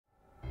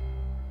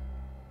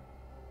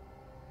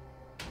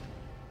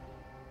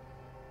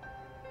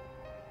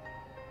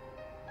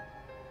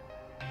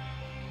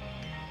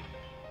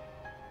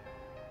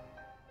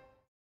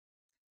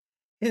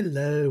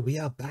Hello, we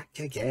are back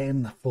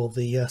again for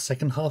the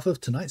second half of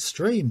tonight's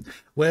stream,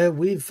 where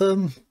we've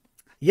been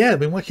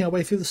working our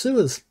way through the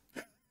sewers.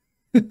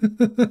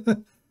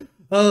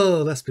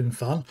 Oh, that's been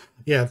fun.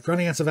 Yeah,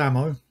 running out of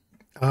ammo,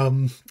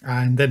 and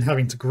then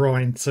having to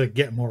grind to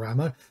get more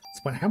ammo.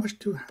 So how much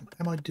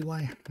ammo do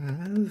I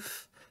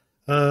have?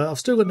 I've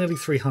still got nearly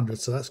 300,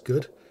 so that's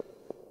good.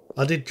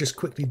 I did just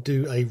quickly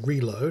do a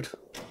reload.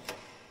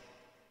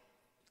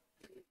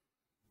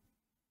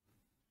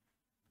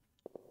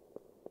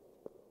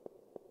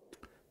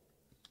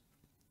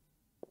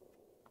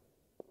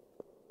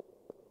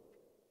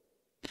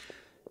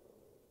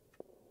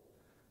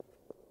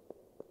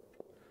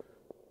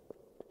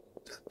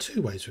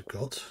 Two ways we've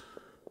got.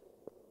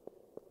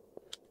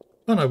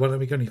 Oh no, well, let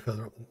me go any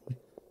further up.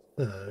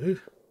 So,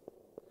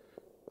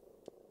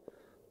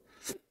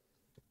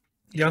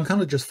 yeah, I'm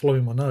kind of just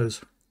following my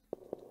nose.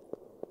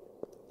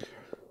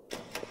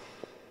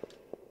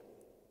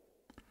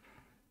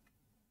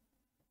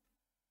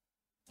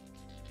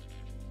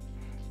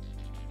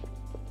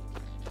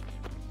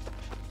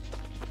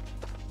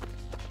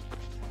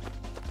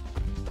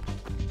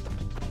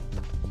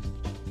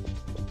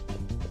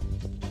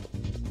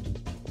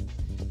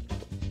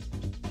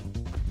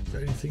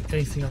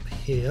 Anything up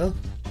here?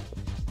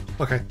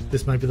 Okay,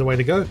 this may be the way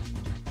to go.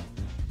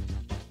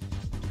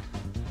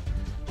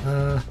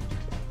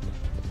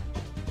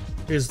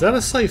 Is that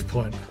a save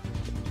point?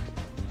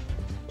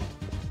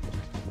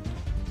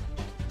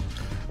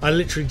 I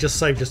literally just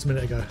saved just a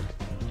minute ago.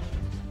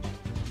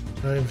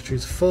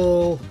 Inventory's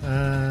full.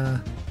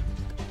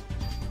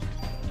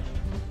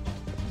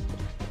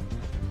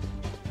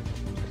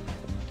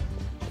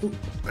 Ooh,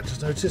 I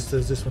just noticed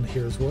there's this one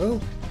here as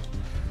well.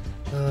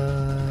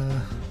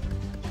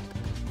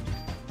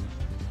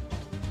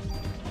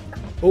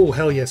 Oh,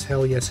 hell yes,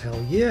 hell yes,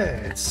 hell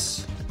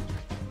yes.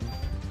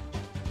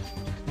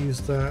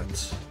 Use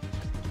that.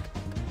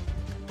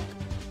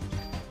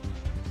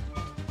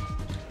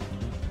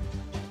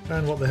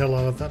 And what the hell,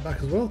 I'll have that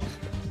back as well.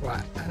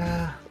 Right.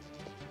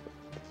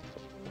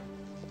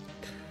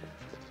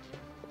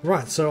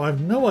 Right, so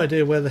I've no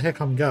idea where the heck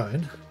I'm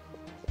going.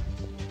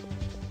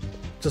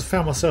 Just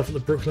found myself at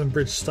the Brooklyn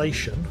Bridge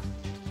station.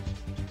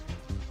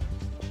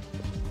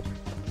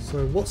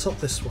 So what's up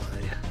this way?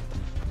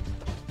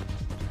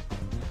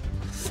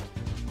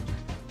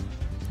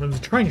 I mean, the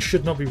train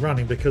should not be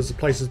running because the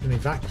place has been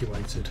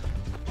evacuated.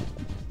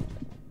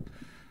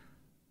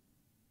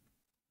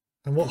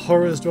 And what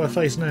horrors do I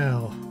face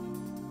now?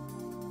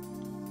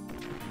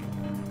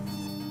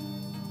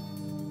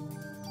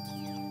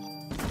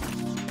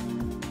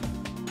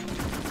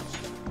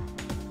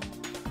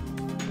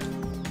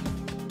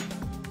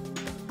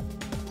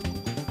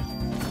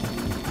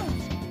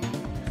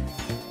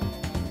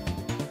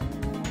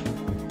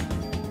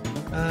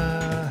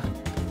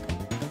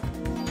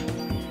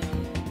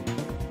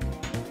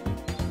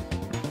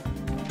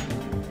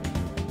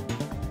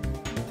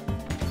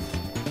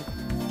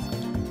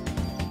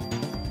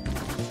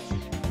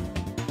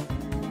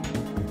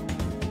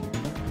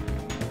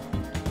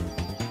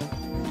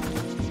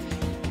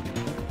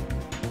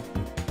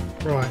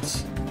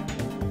 Right.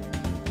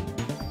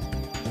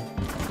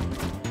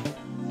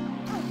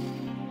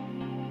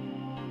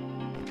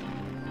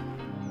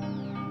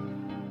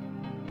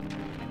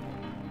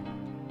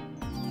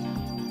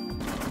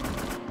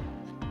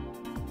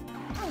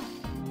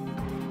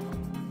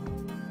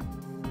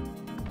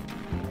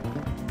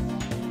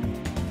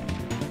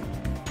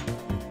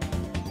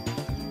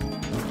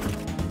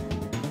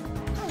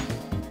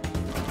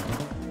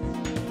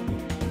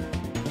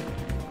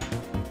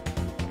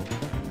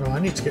 I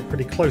need to get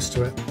pretty close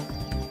to it.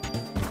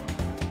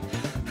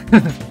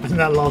 And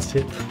that last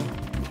hit.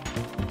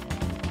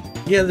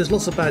 Yeah, there's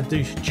lots of bad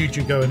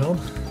juju going on.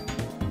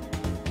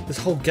 This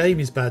whole game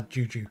is bad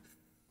juju.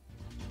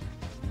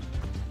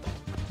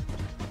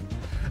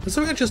 And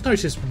something I just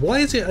noticed, why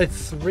is it a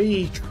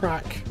three-line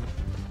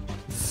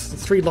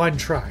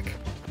track?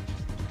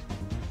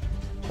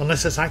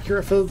 Unless it's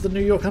accurate for the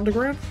New York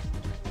Underground?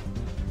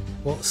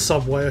 What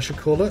subway I should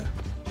call it.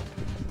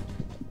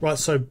 Right,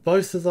 so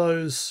both of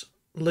those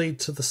lead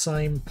to the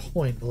same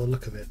point by the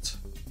look of it.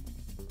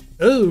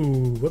 Oh,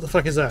 what the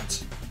fuck is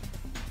that?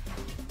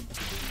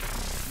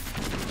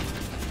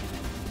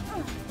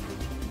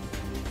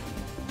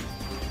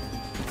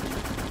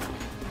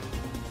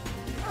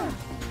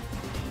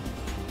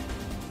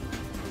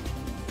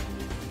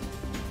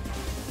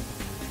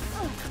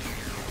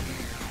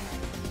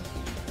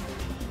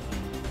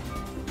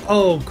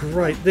 Oh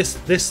great, this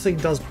thing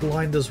does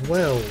blind as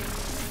well.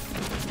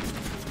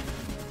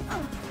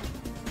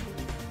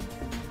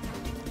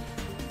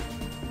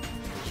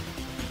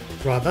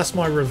 Right, that's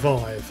my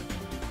revive.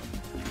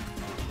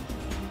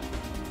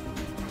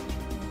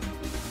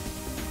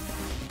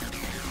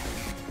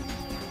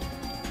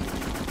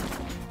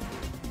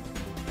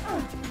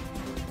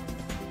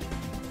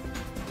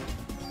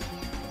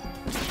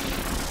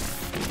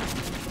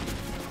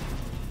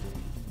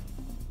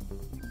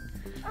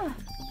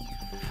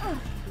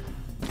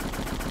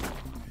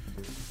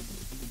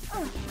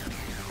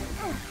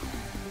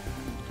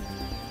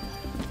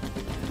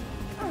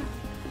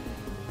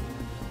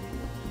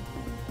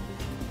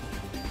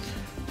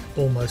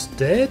 Almost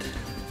dead.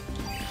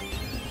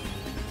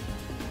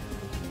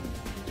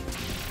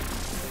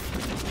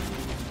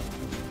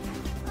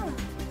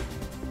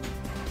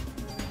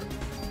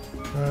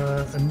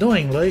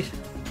 Annoyingly,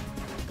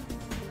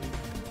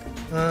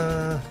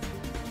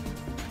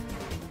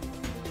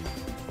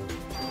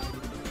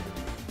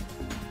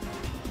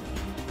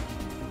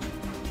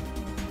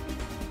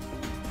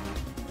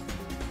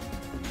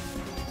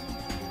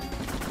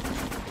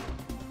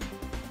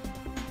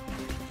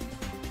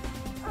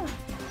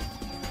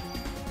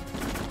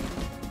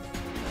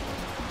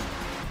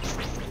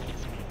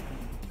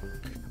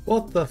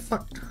 what the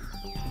fuck?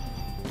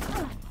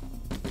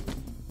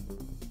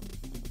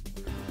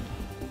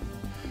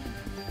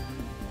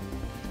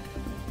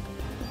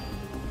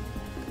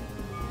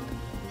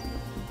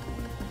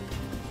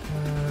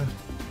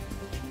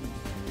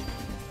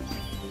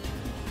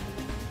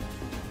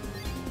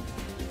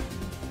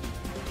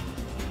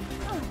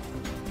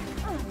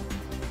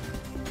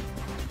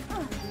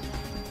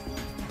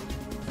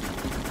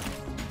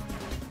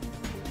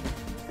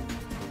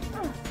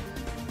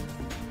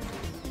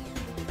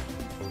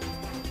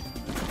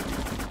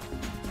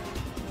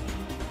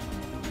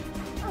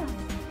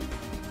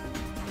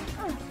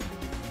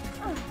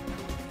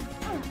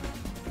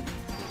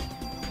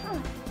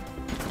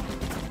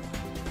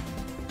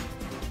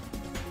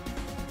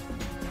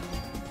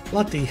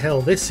 Bloody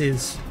hell, this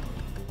is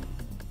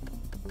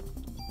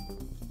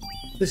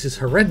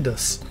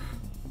horrendous.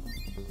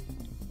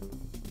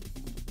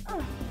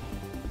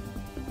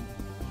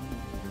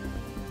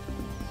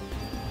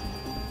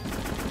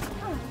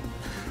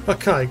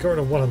 Okay, got rid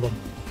of one of them.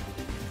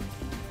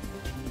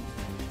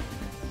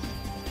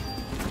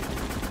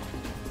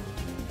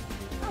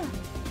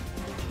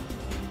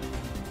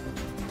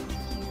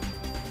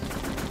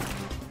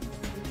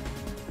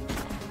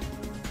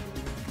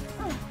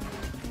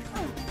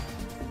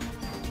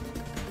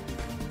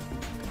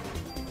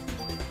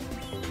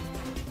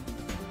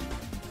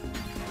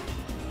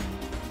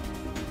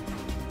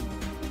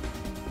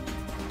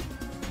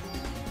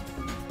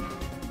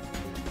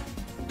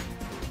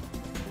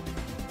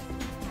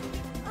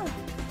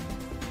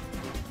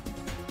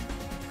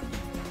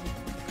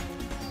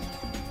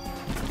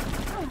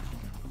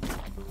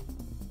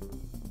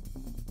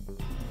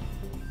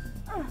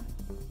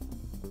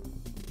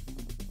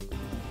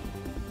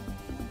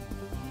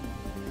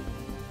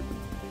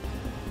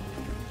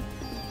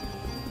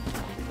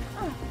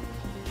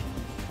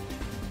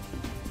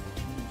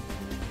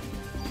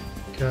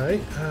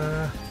 Okay,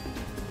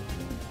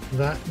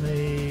 that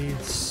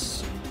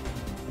needs...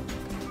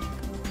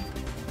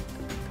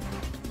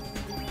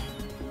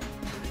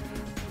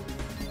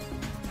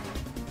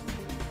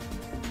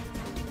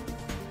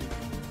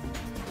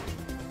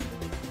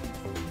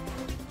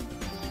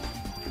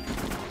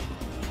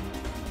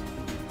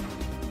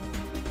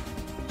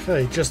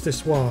 Okay, just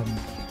this one.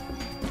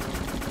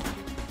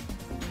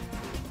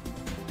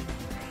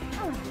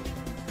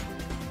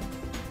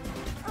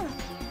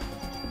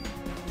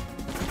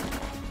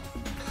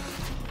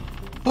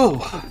 Oh,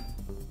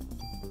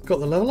 got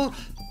the level up.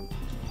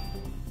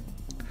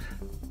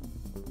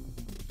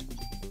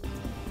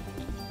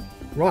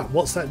 Right,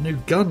 what's that new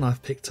gun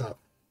I've picked up?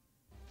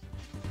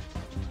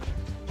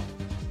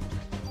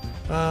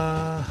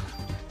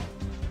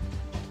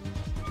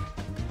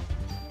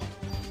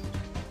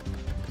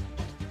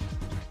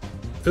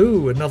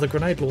 Ooh, another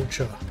grenade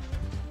launcher.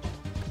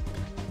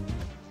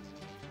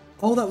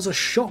 Oh, that was a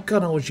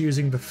shotgun I was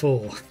using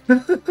before.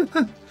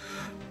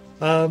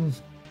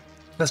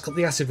 That's got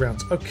the acid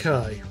rounds.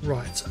 Okay,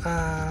 right.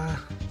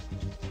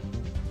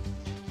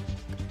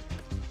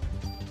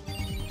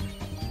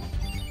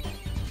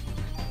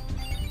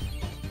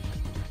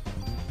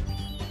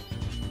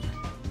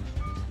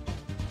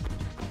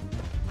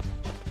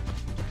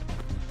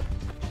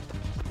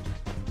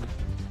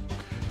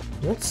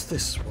 What's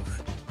this one?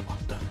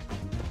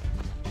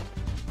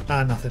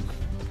 Nothing.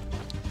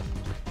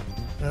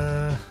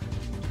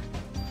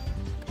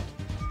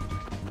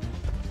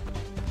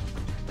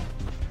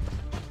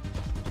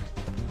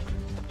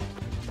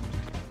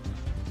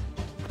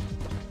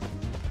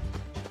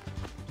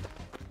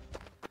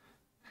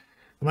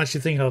 I'm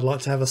actually thinking I'd like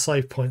to have a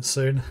save point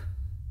soon.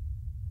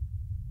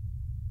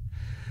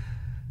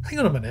 Hang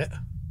on a minute.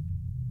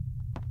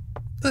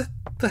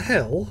 The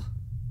hell?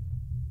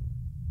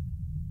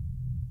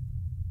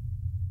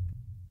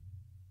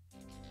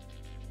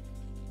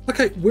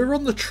 Okay, we're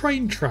on the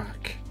train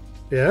track.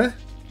 Yeah?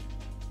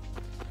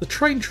 The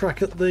train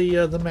track at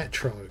the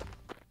metro.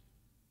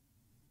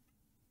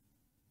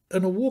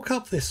 And I walk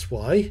up this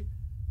way,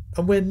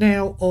 and we're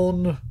now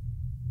on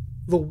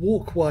the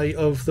walkway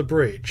of the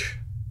bridge.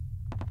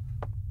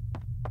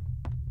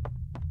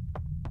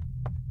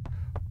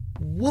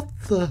 What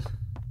the...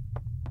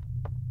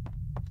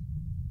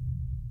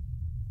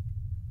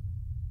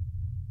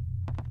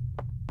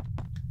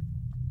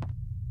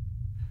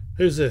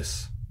 Who's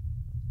this?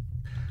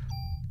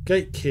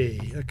 Gate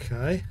key,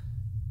 okay.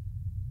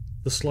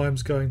 The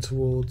slime's going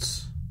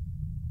towards...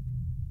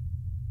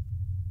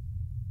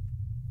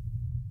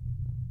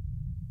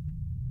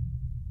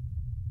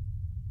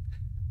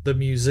 the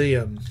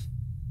museum.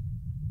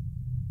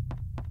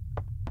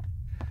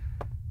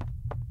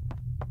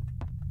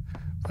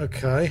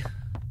 Okay.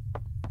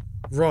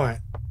 Right.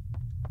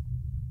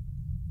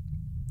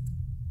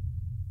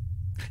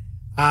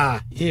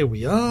 Ah, here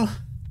we are.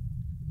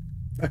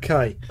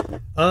 Okay.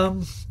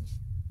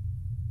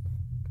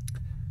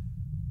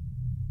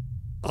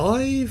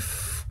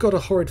 I've got a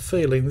horrid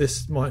feeling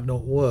this might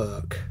not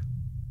work.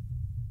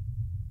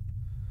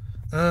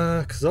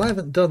 Because I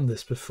haven't done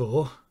this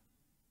before.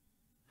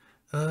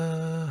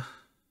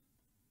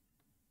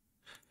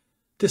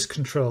 Disk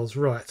controls,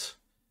 right.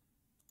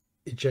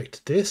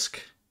 Eject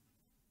disk.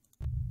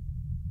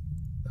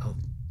 Oh.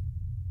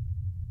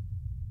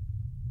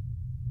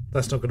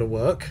 That's not going to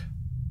work.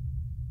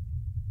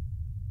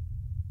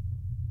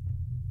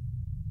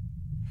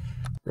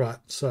 Right,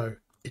 so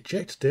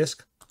eject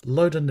disk,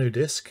 load a new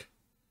disk.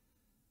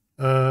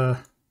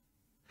 Right.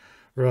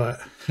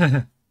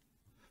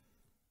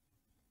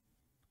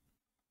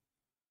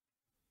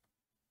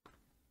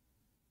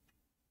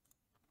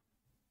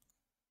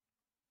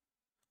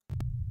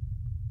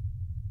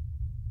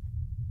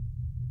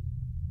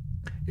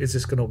 Is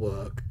this going to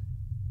work?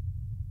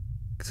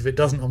 Because if it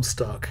doesn't, I'm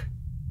stuck.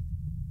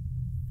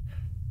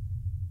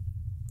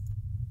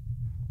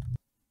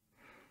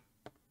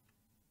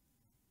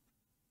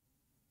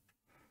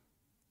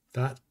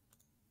 That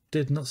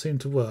did not seem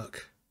to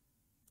work.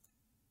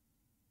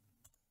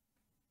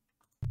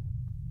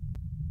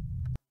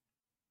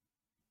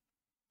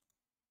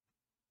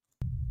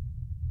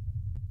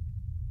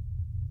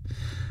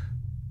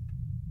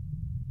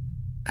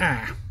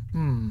 Ah,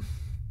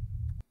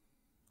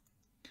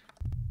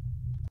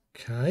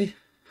 Okay.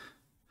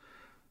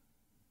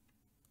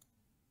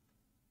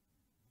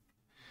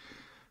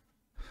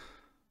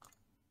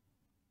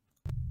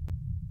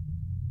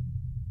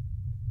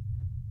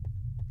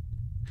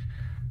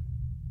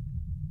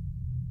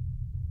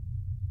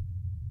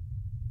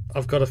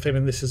 I've got a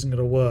feeling this isn't going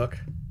to work.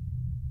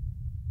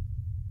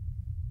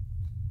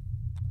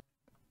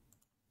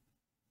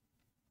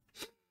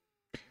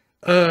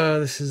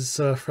 This is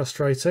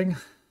frustrating.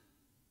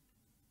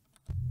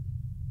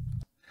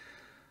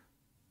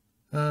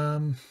 Wait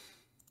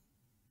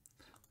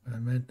a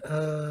minute.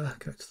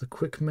 Go to the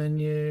quick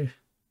menu.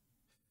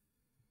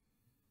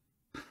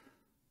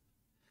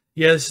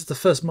 Yeah, this is the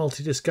first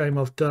multi-disc game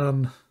I've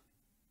done.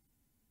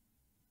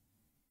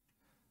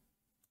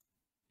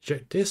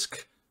 Eject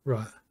disc.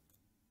 Right.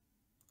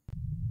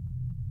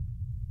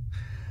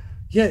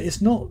 Yeah,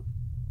 it's not...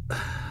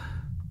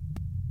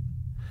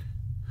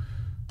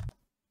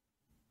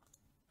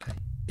 Okay.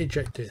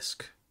 Eject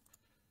disc.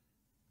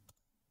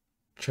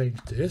 Change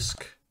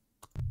disc.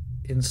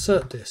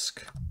 Insert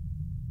disc.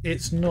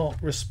 It's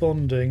not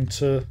responding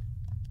to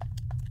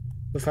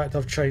the fact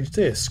I've changed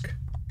disc.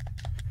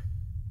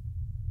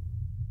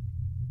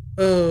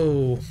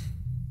 Oh.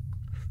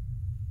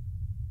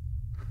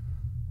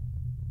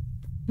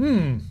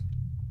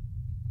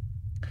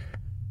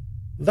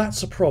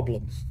 That's a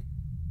problem.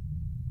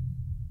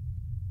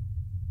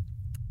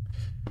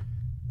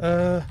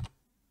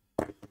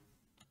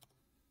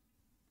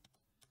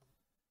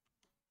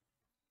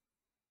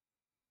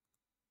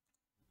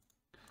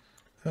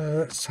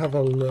 Let's have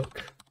a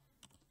look.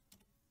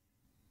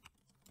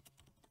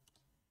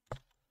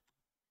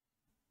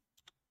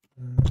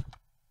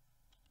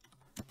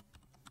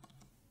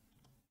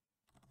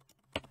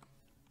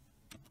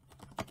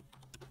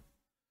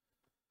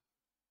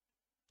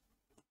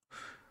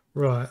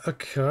 Right,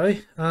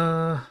 okay.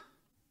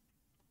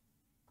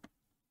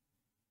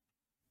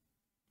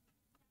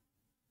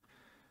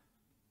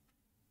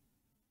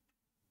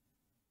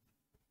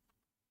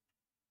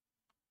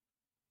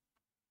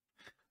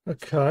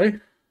 Okay.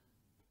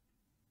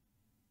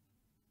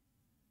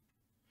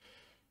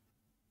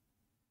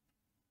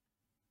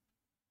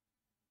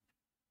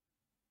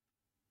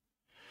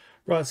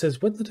 Right, it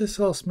says when the disk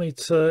asks me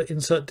to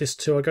insert disk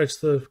 2, I go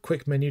to the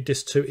quick menu,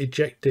 disk 2,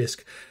 eject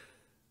disk.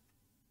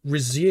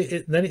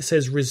 Then it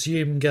says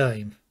resume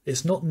game.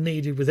 It's not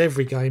needed with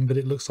every game, but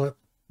it looks like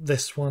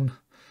this one.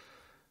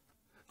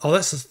 Oh,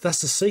 that's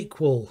a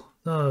sequel.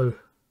 No.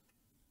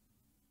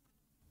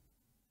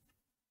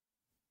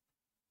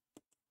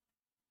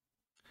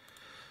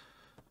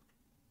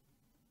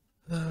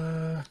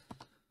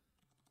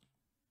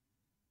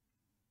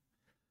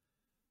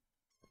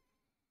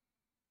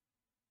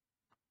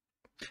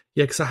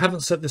 Yeah, because I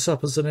haven't set this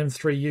up as an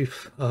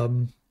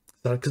M3U.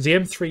 Because the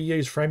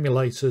M3U's for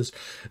emulators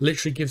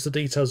literally gives the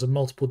details of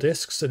multiple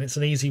discs, and it's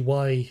an easy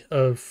way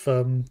of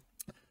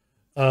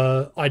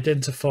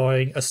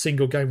identifying a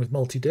single game with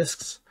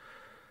multi-discs.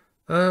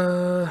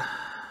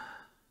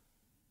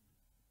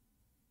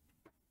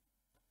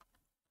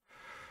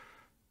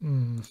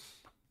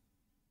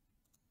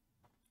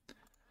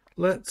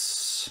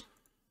 Let's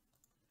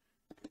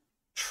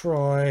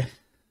try.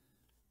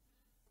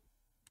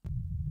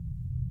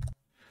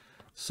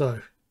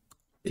 So,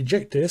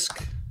 eject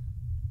disk.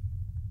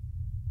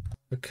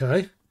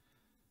 Okay.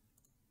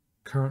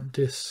 Current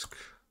disk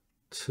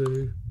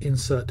to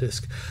insert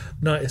disk.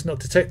 No, it's not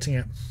detecting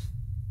it.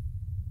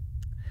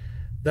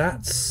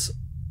 That's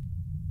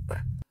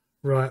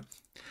Right.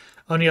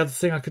 Only other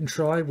thing I can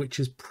try, which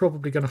is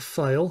probably going to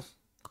fail,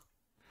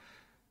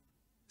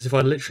 is if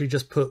I literally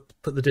just put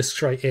the disc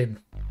straight in.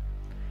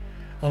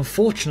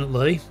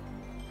 Unfortunately,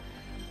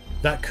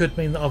 that could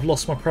mean that I've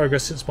lost my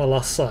progress since my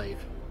last save,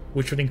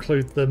 which would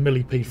include the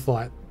millipede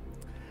fight.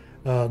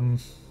 But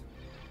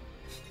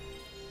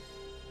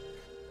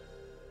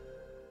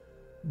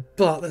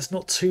there's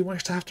not too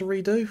much to have to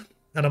redo,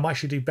 and I might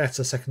actually do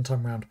better second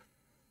time round.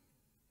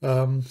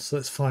 So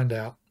let's find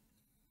out.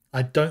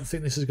 I don't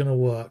think this is going to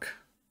work.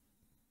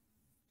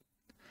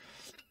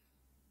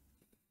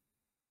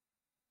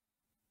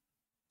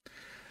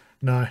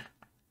 No.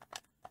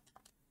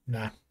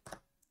 Nah.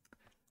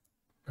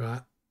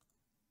 Right.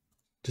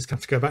 Just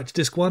have to go back to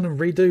disc 1 and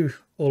redo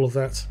all of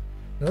that.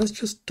 Now let's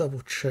just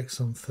double check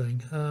something.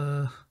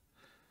 Where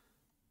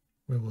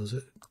was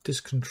it?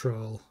 Disc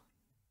control.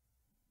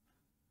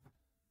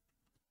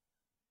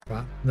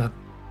 Right, no.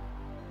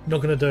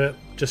 Not going to do it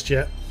just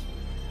yet.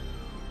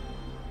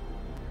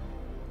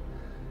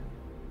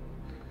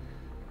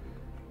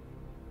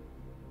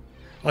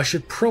 I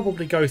should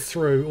probably go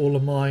through all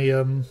of my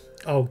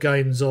old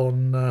games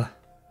on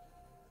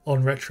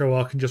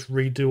RetroArch and just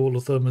redo all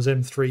of them as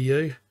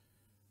M3U,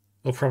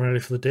 or primarily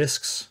for the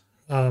discs.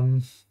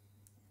 There's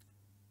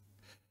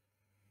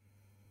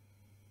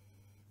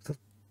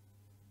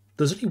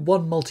only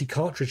one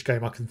multi-cartridge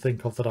game I can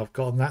think of that I've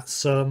got, and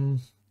that's Golden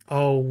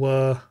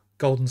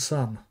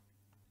Sun.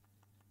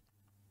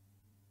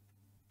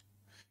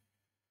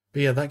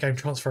 But yeah, that game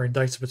transferring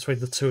data between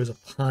the two is a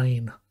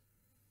pain.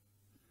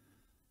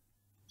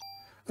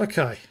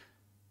 Okay.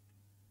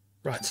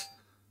 Right.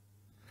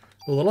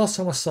 Well, the last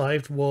time I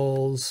saved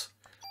was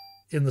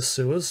in the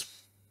sewers.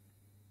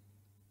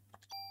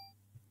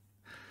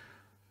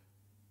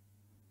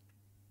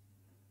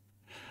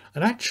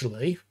 And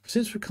actually,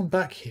 since we've come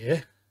back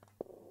here,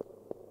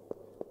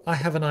 I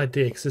have an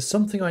idea, because there's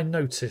something I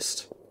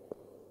noticed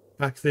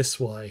back this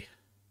way.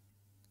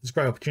 There's a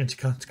great opportunity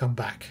to come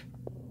back.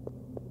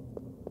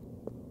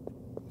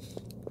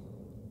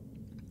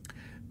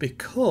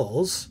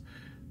 Because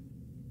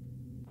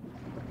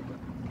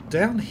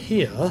down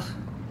here,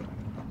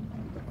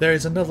 there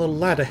is another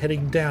ladder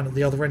heading down at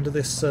the other end of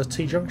this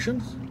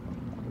T-junction.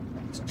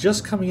 It's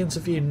just coming into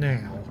view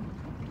now.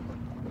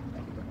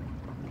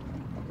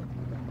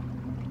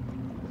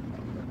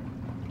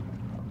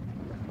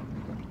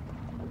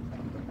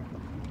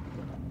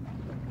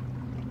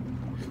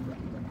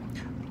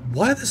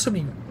 Why are there so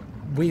many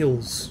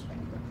wheels?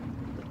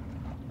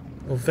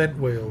 Or vent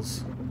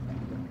wheels?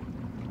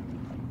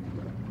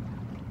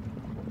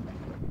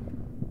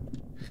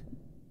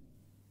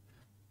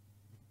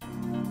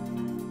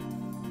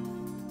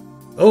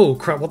 Oh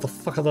crap, what the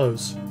fuck are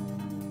those?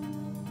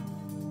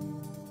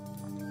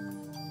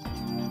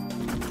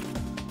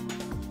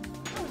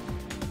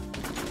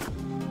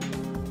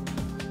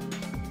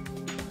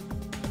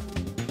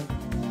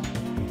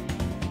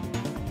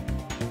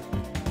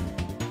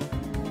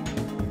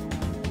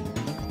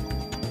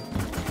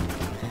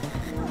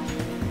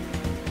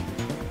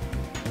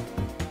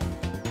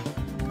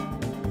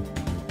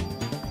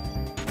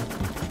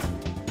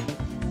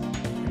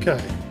 Okay.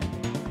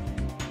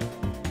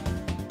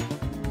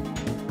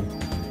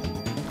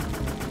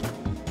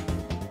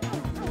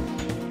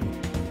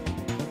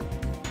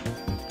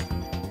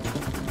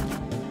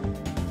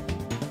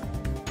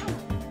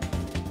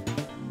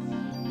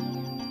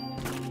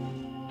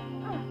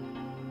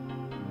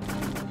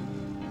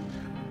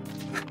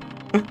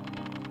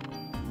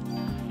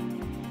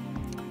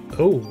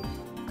 Oh.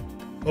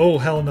 Oh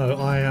hell no,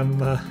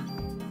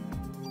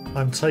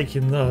 I'm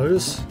taking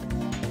those.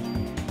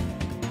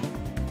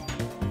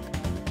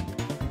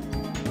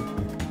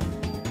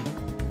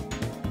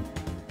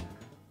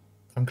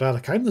 I'm glad I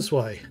came this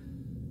way.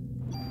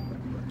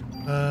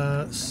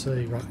 Let's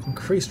see, right,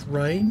 increased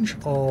range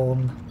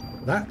on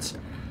that,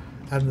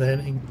 and then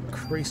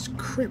increased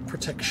crit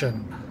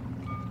protection.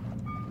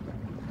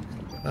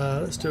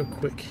 Let's do a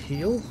quick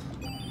heal.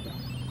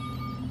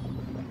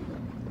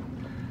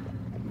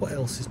 What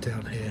else is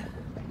down here?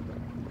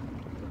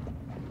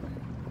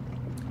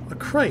 A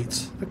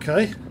crate,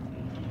 okay.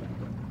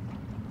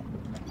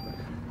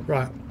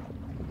 Right.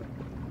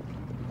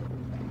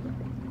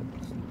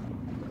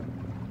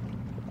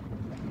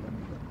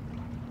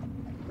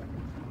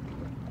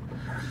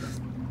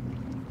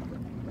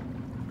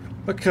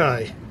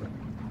 Okay,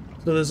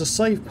 so there's a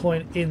save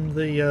point in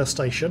the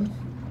station.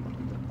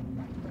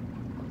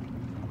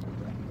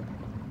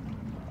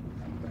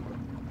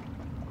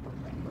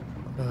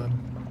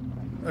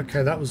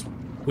 Okay, that was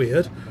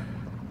weird.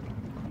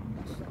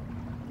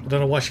 I don't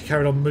know why she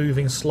carried on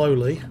moving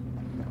slowly.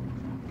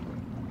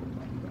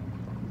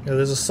 Yeah,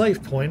 there's a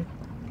save point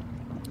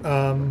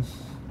in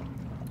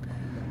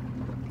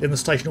the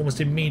station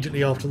almost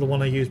immediately after the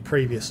one I used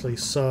previously,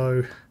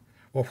 so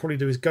what I'll probably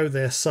do is go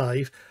there,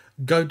 save,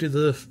 go do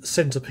the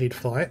centipede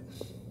fight,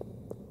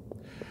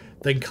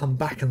 then come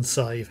back and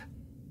save.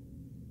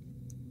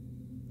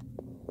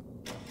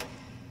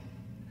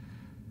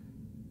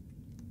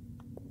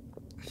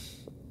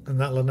 And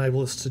that'll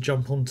enable us to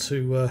jump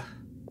onto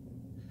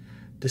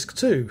Disc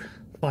 2,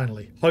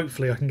 finally.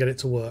 Hopefully I can get it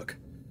to work.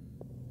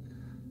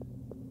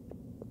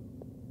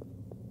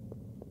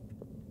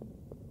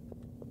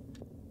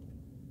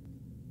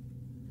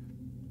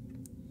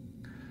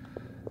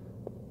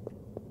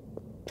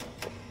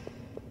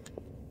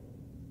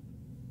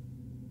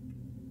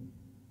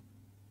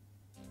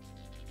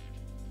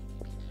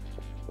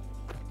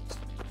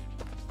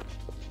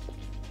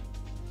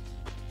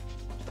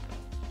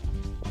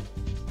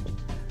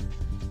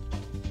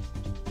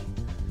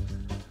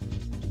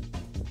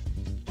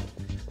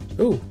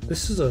 Oh,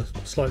 this is a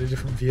slightly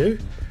different view.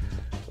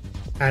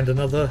 And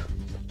another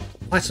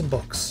item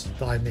box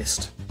that I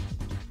missed.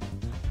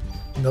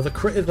 Another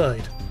crit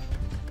evade.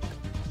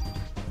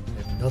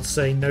 I'm not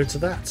saying no to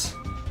that.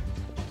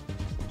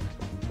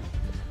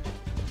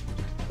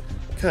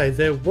 Okay,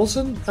 there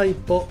wasn't a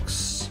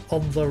box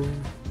on the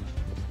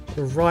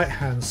right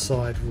hand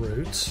side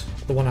route,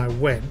 the one I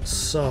went,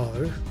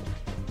 so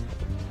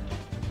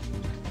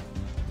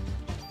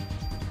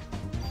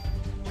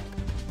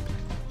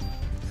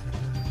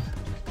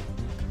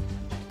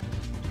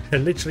it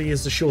literally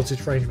is the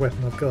shortest range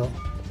weapon I've got.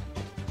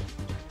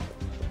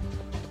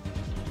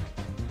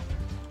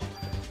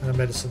 And a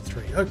medicine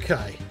 3.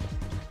 Okay.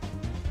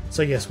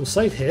 So yes, we'll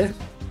save here.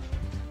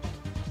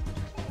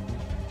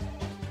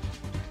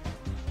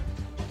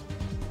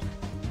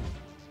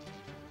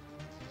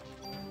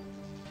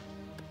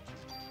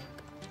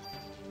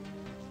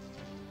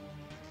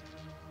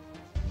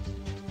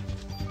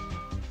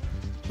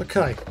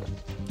 Okay.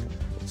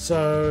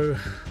 So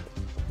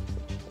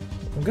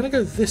I'm going to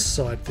go this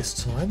side this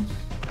time.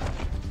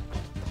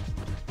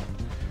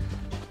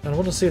 And I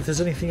want to see if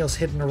there's anything else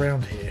hidden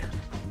around here.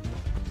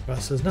 Right,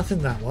 so there's nothing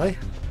that way.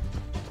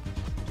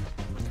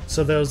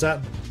 So there was that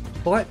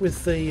bite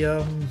with the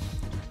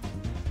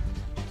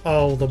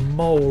oh, the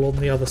mole on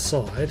the other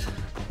side.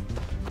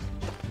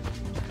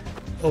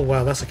 Oh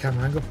wow, that's a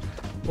camera angle.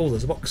 Oh,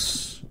 there's a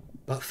box.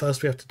 But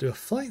first we have to do a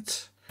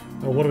fight.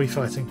 Oh, what are we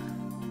fighting?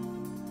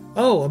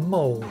 Oh, a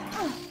mole.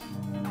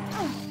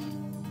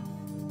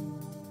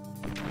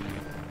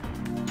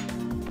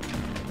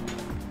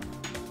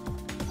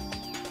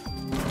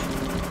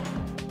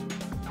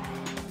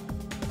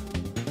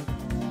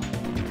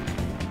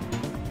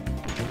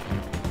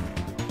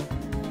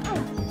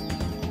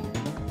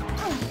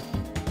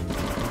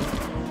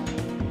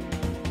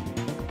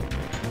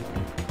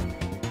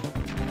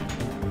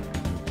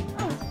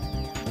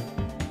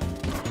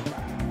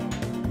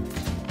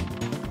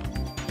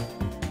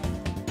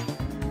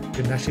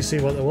 Didn't actually see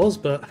what there was,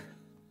 but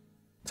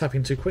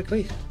tapping too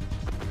quickly.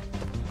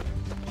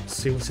 Let's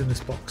see what's in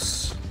this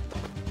box.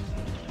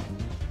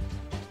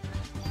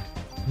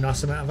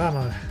 Nice amount of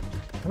ammo.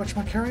 How much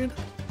am I carrying?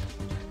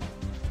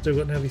 Still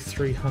got nearly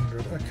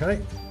 300.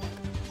 Okay.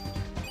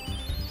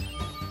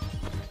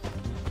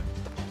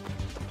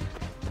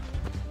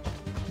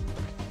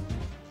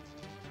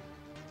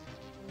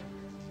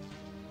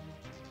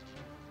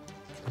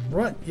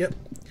 Right, yep.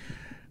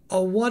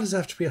 Oh, why does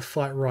there have to be a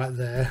fight right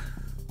there?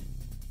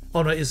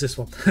 Oh no, it is this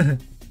one.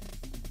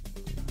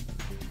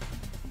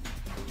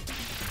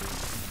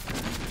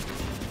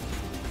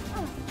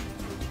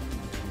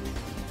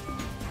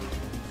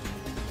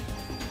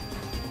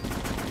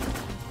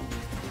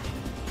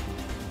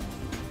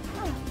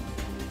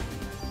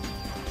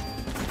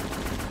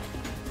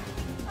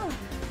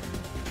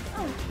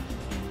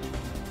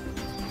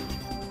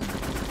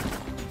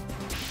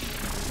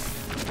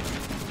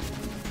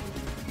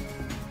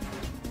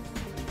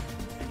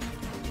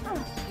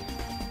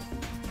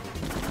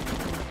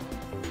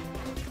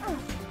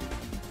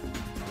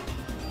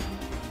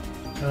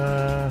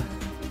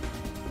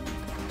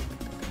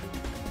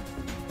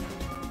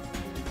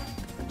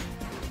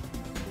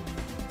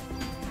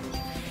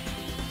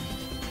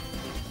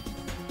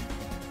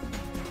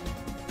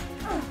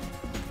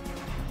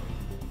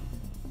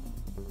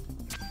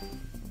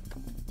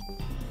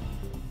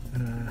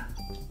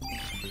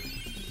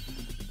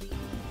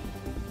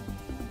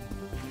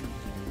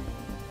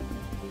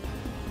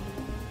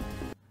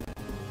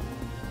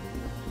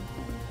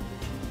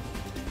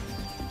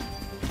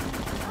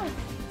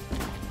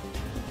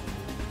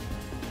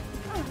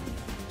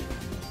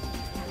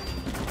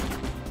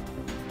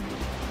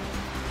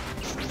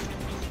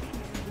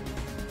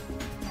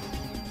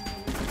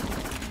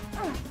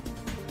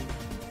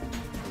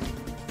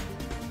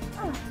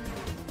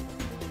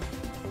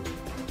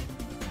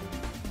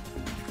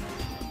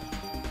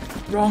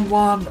 Wrong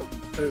one!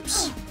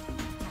 Oops.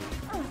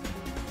 I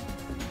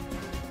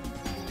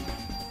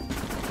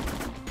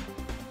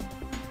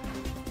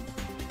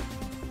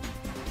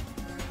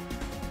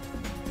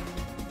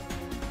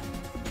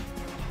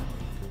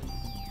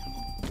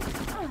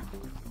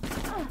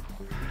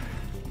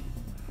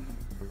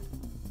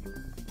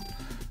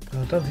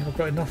don't think I've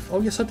got enough.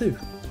 Oh yes I do.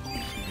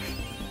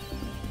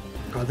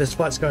 Right, this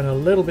fight's going a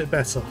little bit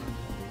better.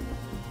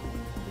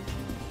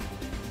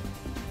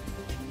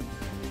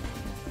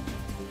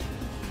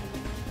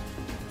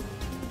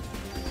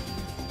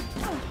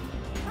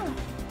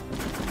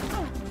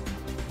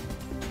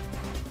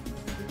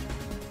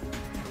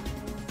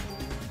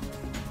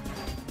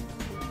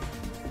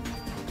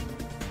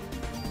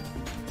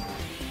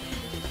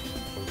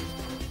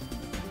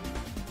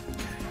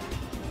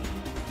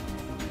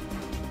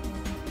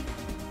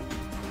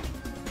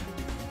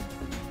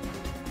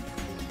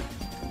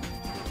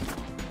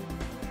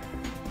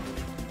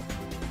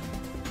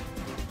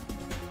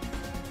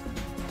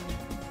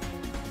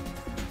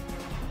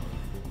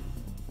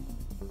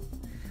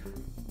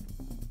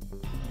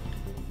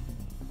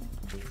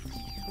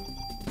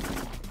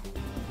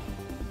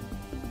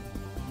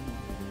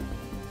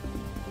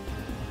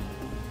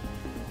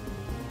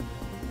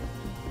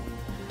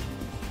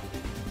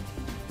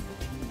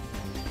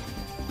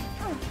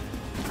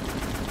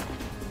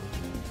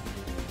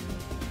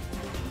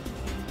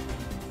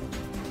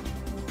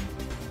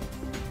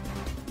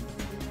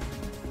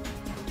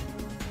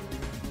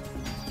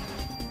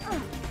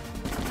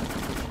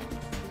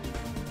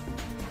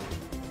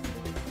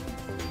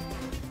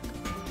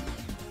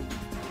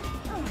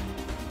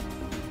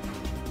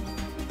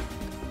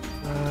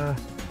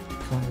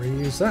 Can't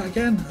reuse that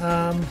again.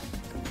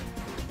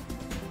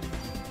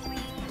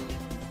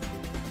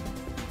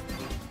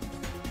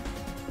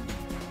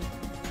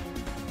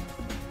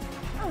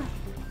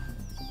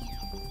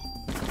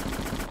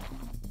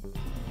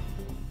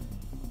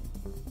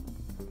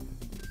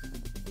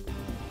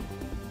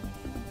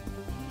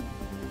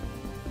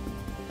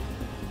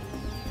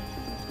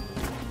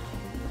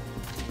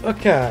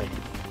 Okay.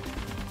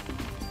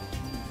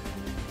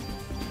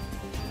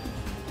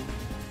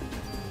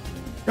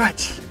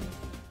 Right.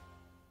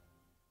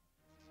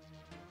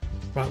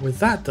 Right, with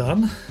that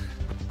done.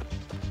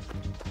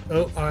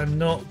 Oh, I'm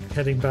not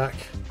heading back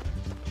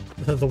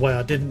the way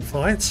I didn't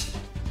fight.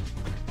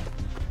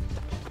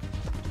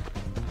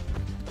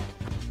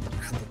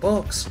 Around the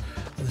box.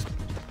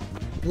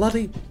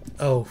 Bloody...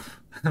 Oh,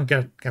 I'm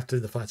going to have to do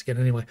the fight again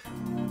anyway.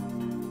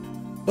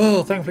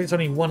 Oh, thankfully it's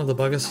only one of the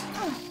buggers.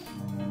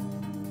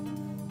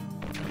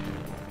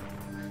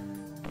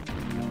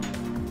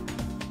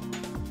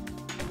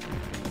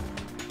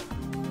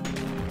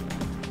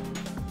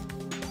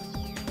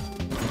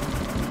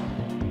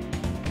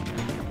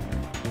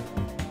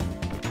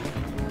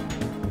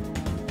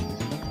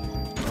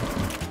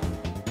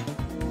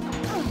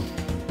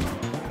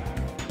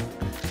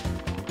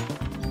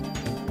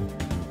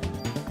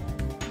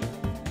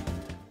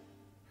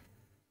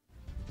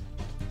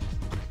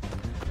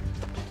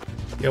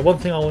 Yeah, one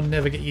thing I will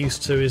never get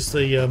used to is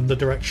the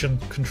direction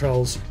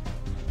controls,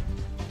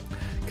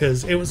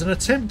 because it was an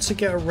attempt to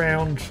get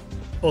around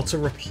or to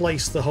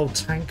replace the whole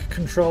tank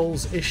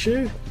controls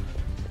issue,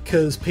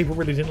 because people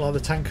really didn't like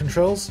the tank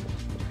controls.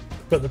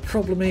 But the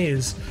problem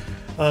is,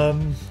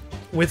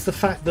 with the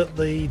fact that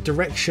the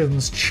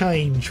directions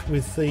change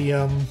with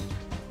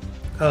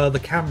the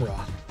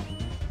camera,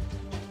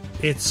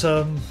 it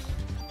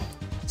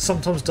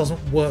sometimes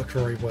doesn't work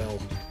very well.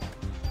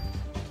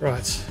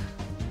 Right.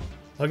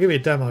 I'll give you a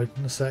demo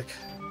in a sec.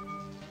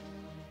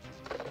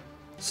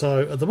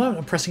 So at the moment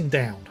I'm pressing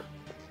down.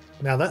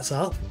 Now that's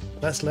up,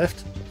 that's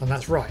left, and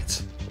that's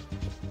right.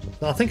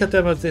 I think I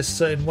demoed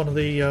this in one of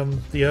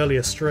the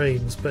earlier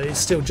streams, but it's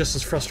still just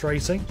as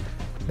frustrating.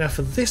 Now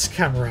for this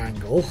camera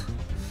angle,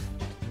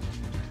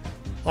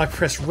 I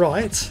press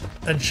right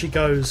and she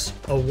goes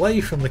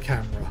away from the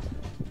camera.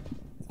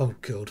 Oh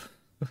god.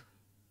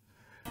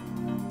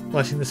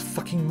 Fighting this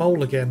fucking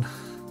mole again.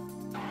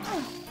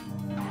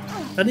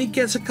 And he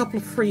gets a couple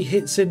of free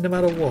hits in no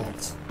matter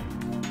what.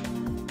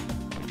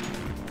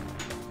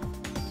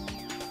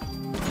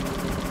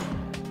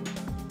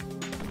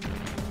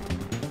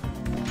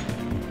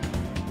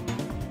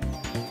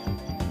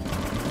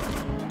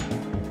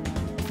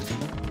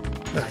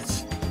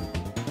 Right.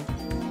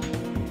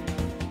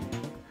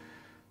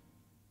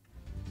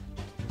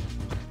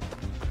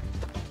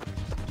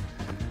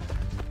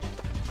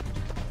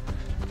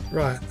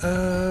 Right,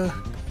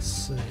 let's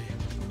see.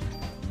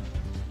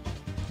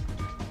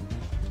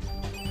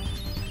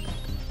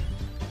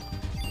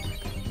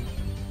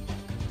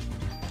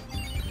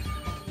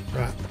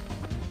 Right,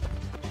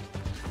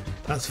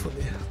 that's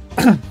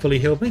fully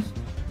healed me.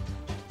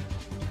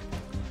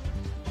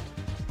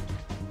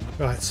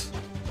 Right.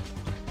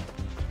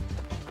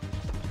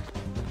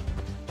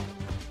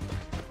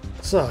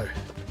 So,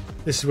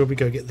 this is where we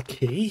go get the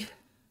key.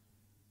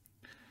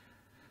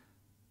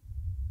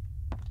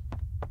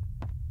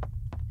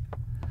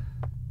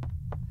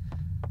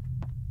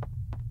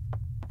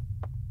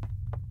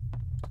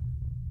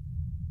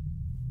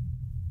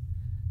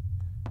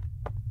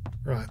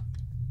 Right.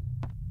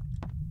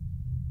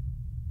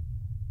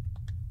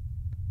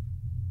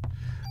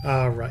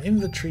 Right,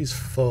 inventory's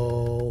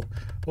full.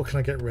 What can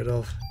I get rid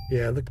of?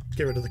 Yeah,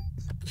 get rid of the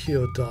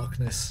Cure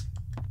Darkness.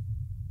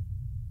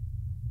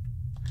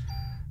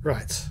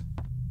 Right.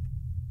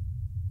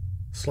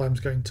 Slime's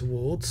going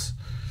towards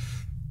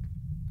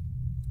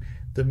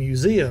the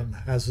museum,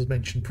 as was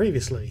mentioned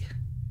previously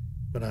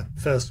when I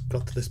first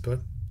got to this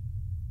point.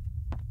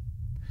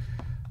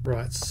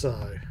 Right,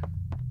 so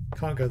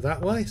can't go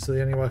that way, so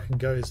the only way I can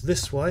go is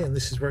this way, and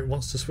this is where it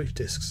wants to switch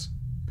discs.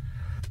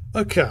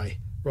 Okay,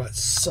 right,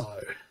 so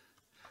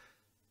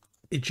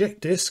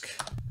eject disc.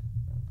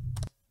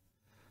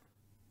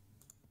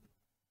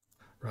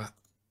 Right.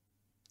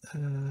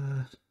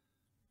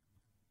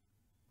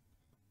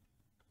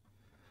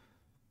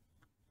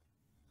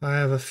 I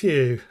have a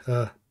few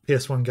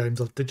PS1 games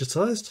I've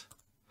digitized.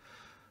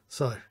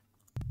 So,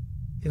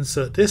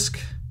 insert disc.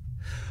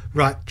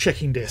 Right,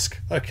 checking disc.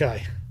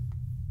 Okay.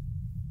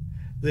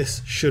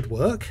 This should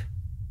work.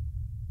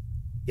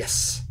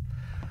 Yes.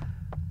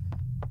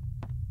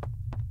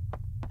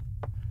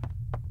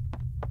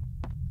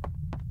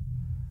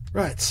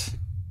 Right.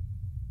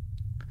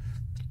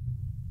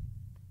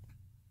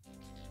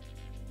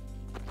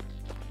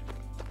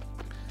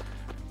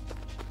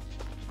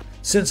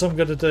 Since I'm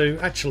going to do...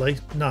 Actually,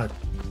 no.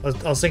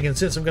 I was thinking,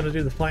 since I'm going to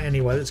do the fight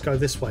anyway, let's go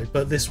this way.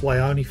 But this way,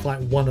 I only fight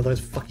one of those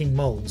fucking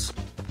moles.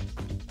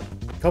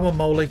 Come on,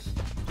 Moley.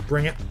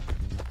 Bring it.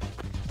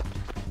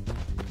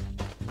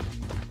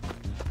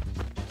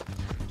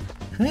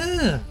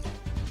 Ah.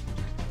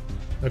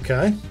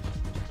 Okay.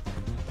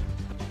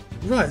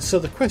 Right, so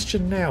the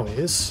question now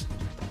is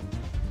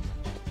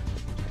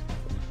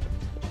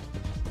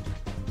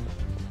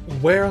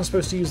where I'm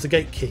supposed to use the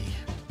gate key.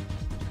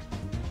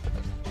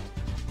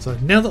 So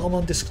now that I'm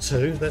on disc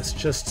 2, let's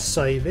just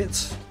save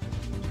it.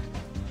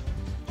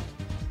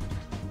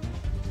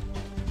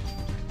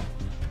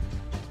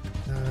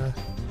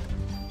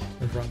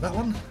 Overwrite that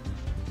one.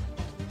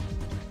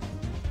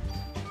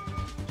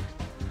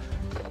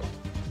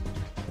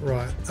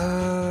 Right,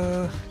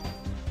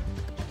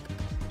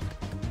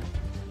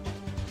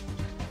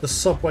 the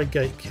subway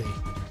gate key.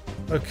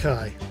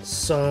 Okay,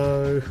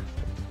 so...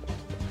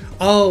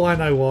 Oh, I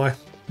know why.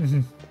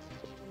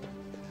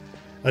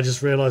 I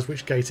just realised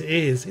which gate it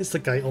is. It's the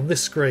gate on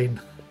this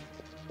screen.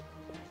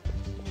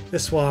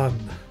 This one.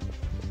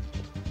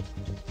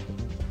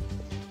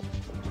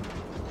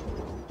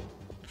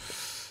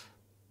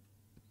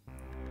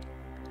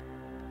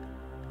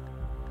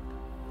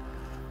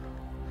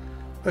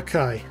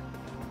 Okay.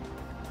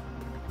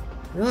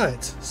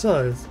 Right,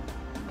 so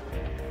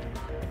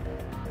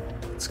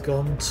it's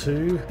gone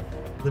to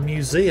the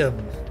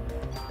museum.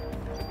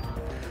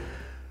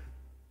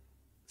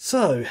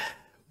 So,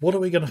 what are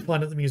we going to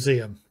find at the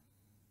museum?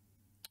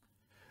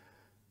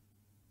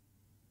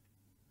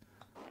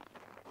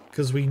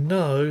 Because we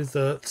know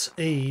that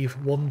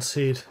Eve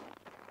wanted...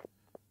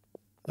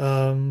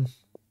 I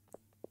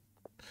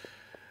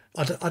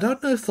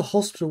don't know if the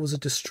hospital was a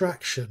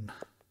distraction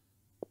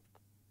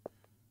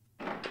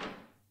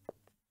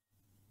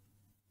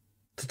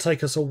to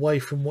take us away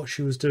from what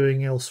she was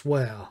doing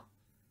elsewhere.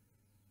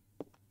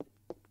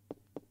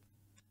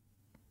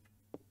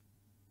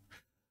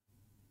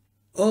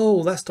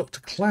 Oh, that's Dr.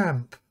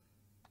 Clamp.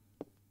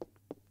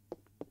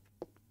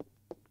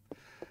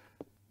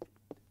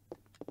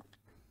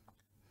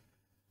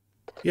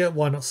 Yeah,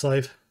 why not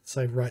save?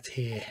 Save right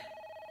here.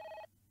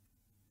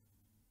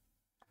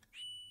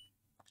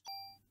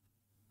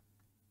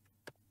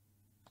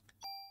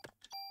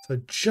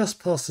 So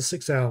just past the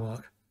 6-hour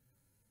mark.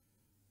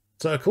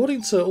 So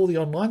according to all the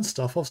online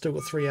stuff, I've still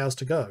got 3 hours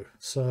to go.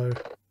 So I'm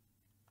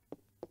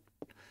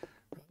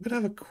going to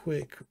have a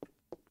quick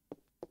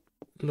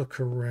look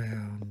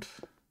around.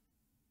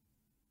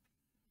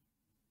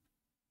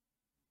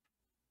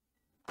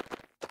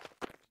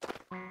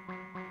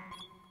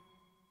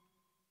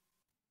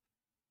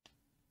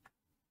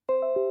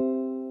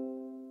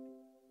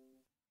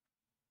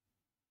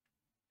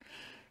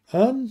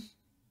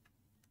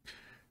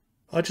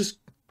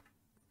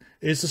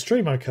 Is the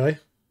stream okay?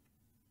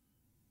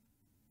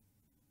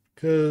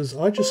 Because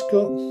I just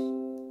got...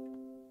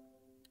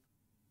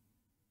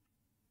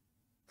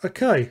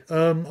 Okay,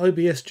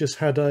 OBS just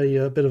had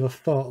a bit of a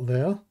fart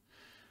there.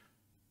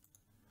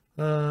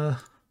 Right,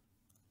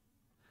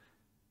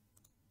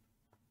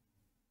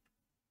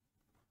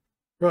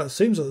 it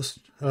seems that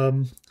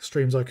the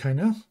stream's okay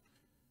now.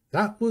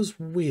 That was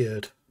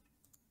weird.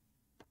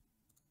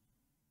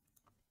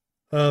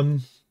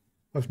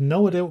 I've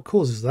no idea what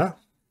causes that.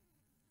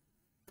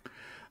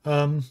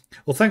 Well,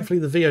 thankfully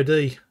the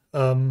VOD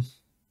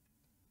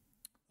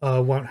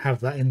won't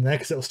have that in there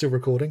because it was still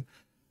recording.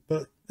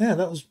 But yeah,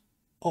 that was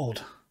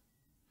odd.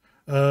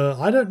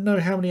 I don't know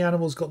how many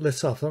animals got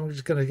lit up. I'm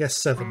just going to guess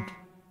 7.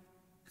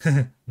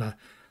 No.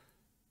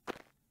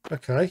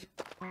 Okay.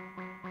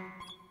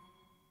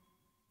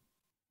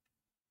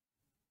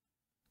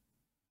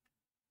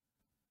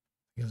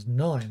 It was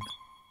 9.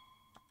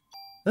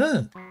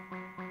 Ah.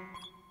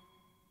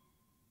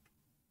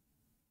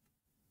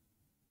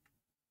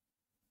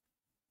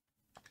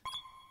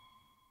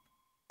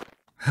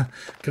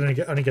 Can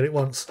only get it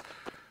once.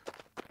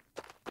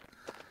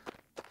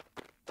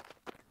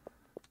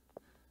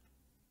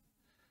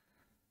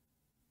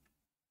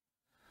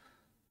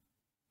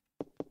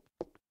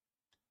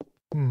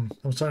 I'm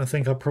starting to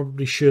think I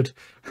probably should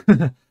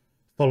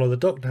follow the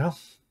doc now.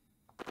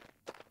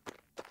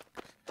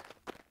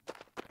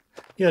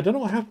 Yeah, I don't know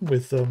what happened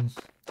with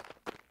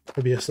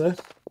OBS there.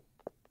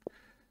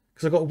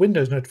 Because I got a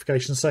Windows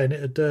notification saying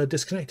it had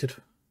disconnected.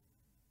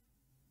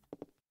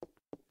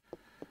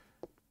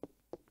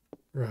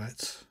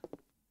 Right.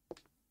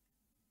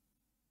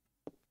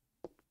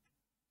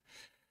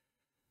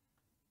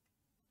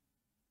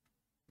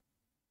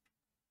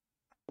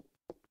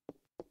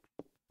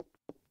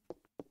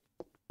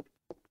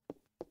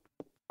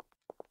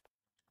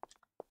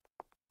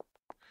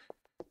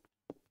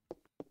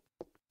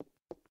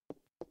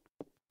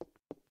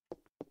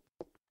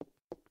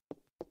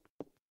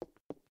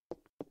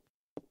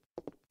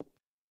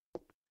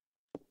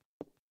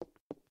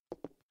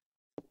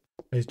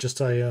 He's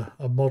just a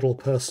model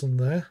person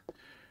there.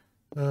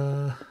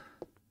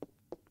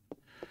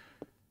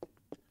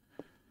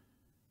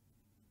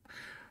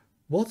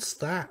 What's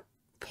that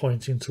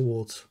pointing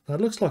towards? That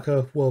looks like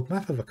a world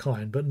map of a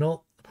kind, but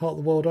not part of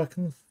the world I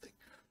can think.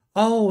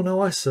 Oh, no,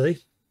 I see.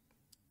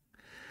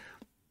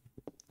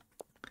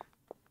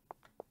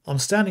 I'm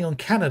standing on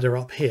Canada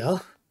up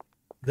here.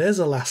 There's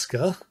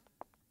Alaska.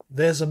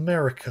 There's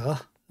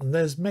America. And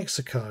there's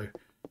Mexico.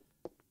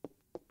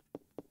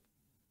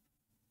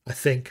 I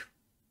think.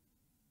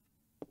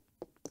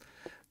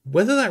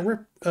 Whether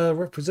that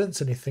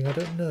represents anything, I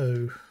don't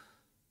know.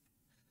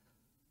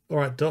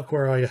 Alright, Doc,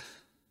 where are you?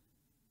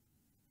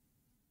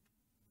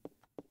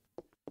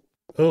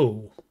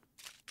 Oh.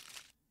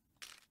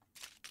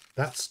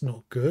 That's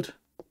not good.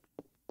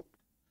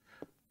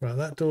 Right,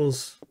 that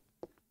door's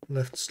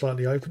left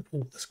slightly open.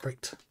 Oh, that's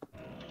great.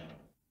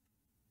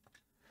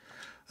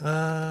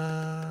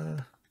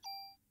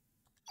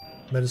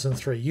 Medicine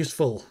 3,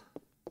 useful.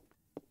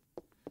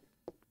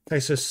 Okay,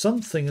 so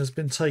something has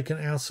been taken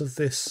out of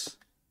this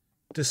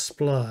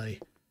display.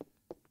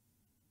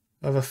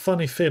 I have a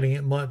funny feeling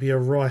it might be a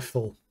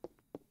rifle.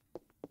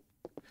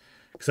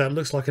 Because that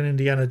looks like an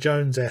Indiana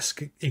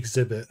Jones-esque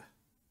exhibit.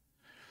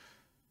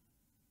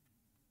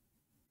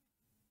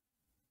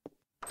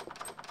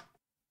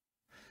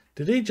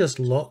 Did he just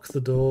lock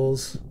the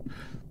doors?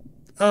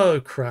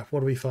 Oh crap,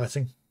 what are we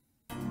fighting?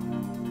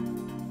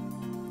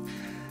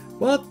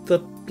 What the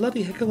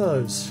bloody heck are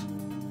those?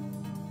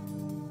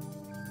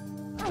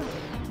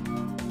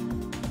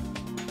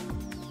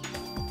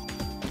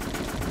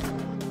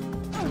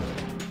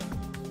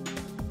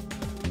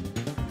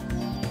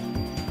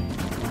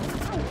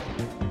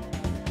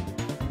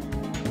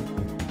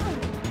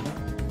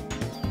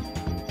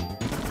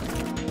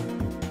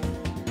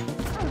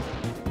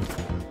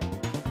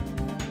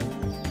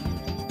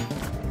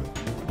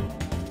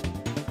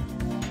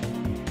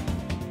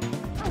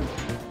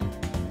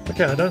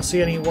 Okay, I don't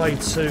see any way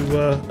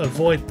to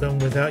avoid them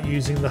without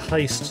using the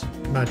haste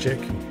magic.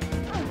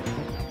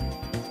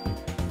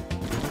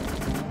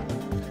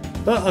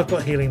 But I've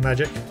got healing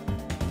magic.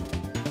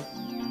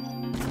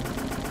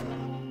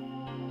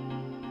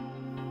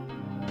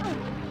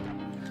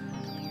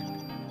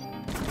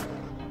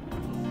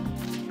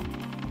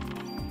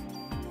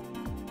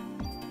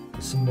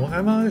 Some more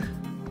ammo.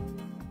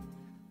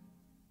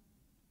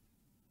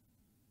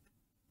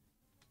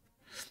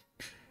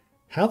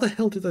 How the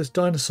hell did those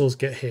dinosaurs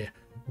get here?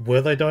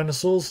 Were they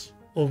dinosaurs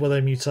or were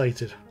they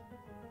mutated?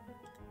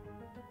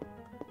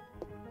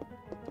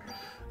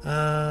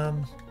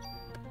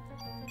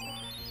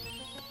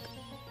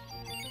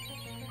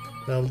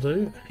 That'll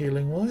do,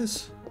 healing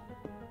wise.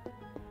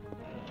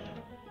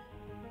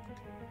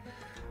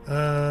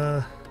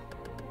 A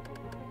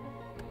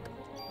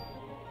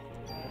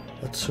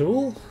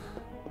tool,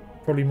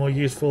 probably more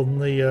useful than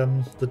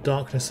the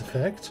darkness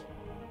effect.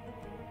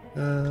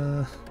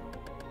 Let's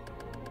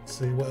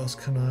see, what else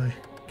can I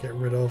get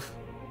rid of?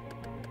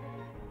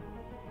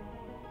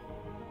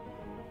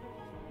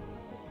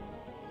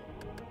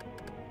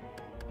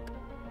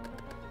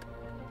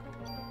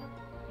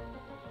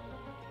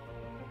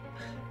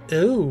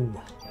 Ooh.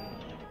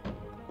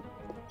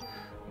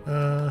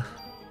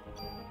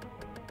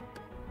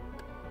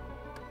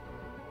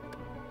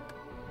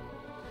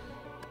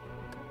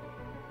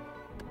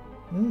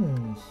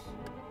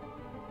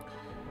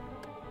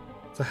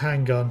 It's a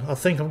handgun. I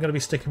think I'm going to be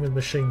sticking with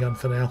machine gun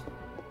for now.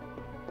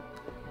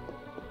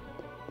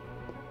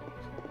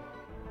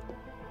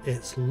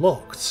 It's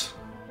locked.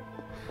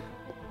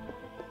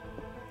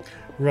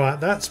 Right,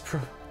 that's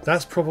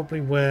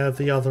probably where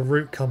the other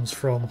route comes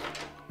from.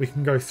 We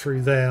can go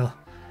through there.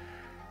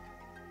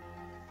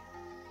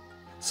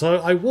 So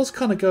I was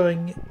kind of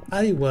going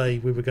a way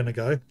we were going to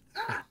go.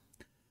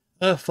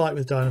 A fight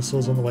with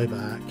dinosaurs on the way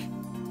back.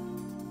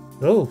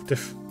 Oh,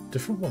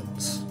 different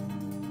ones.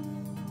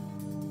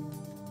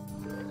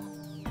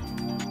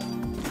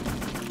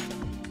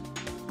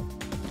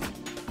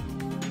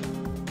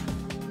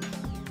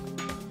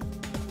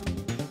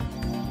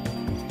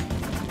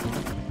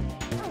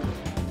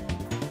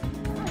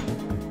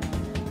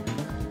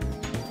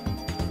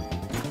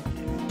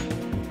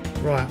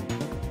 Right.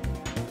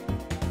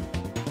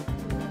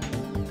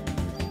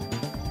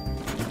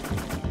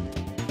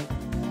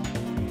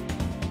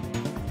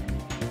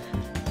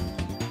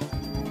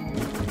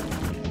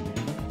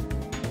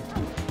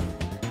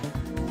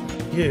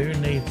 You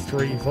need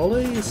 3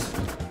 volleys.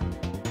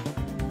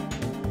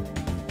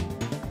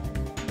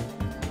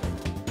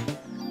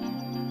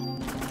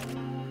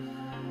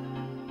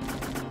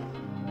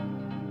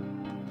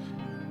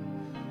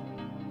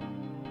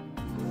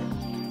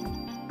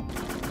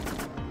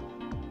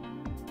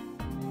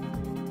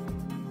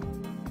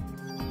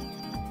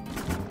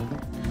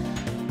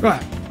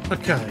 Right,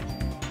 okay.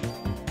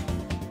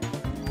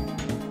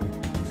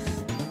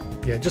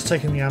 Yeah, just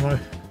taking the ammo.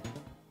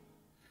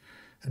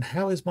 And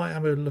how is my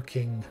ammo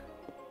looking?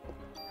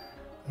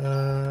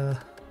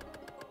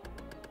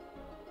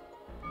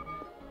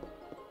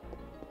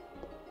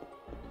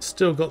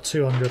 Still got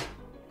 200,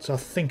 so I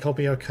think I'll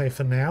be okay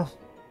for now.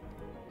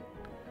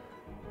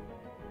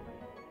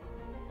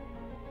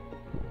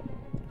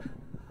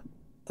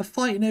 A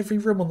fight in every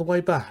room on the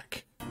way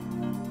back.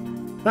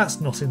 That's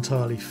not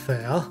entirely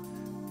fair.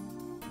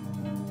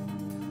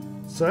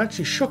 So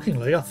actually,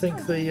 shockingly, I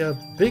think the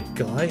big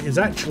guy is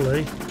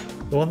actually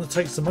the one that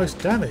takes the most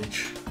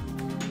damage.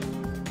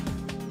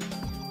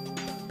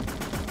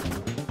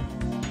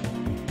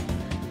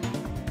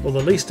 Or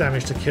the least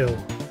damage to kill.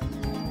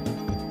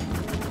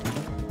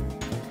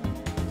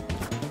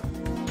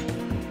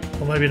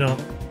 Or maybe not.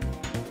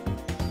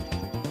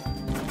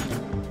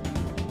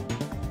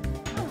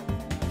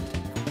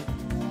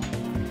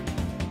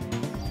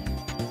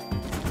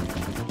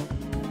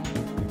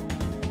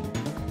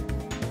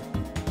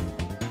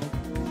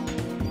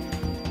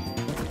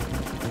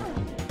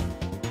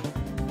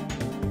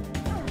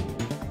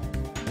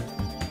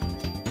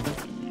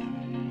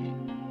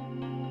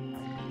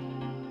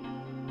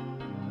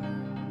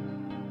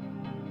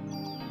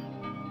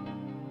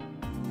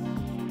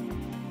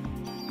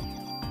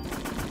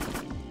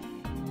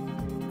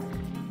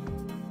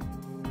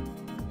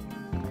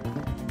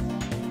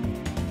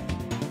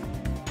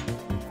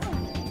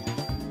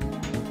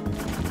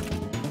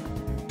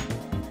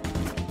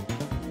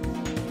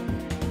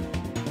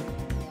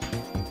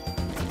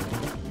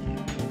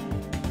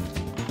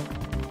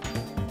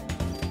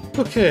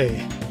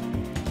 Okay.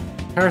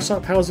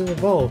 Parasite powers have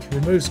evolved.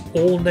 Removes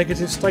all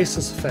negative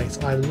stasis effects.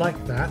 I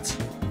like that.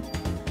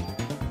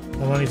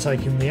 I'm only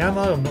taking the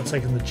ammo. I'm not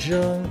taking the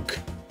junk.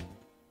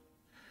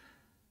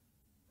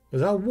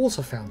 Was that a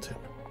water fountain?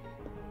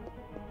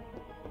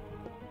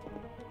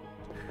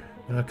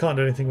 And I can't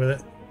do anything with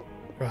it.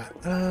 Right.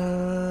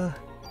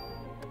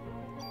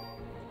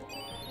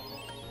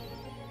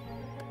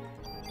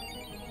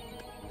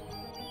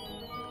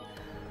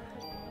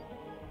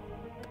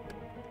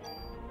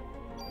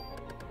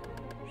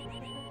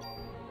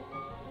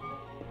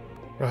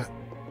 Right.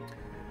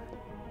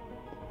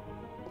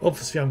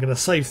 Obviously I'm going to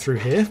save through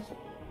here.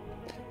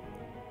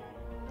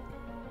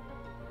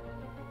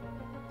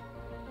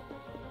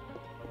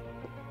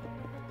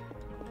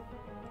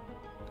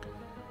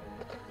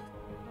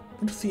 I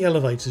wonder if the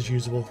elevator's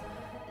usable.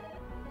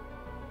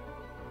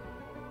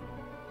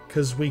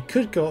 Because we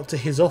could go up to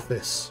his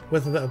office.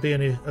 Whether that would be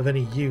of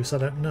any use, I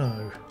don't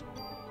know.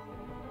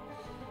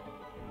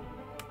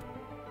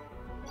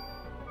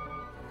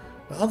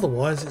 But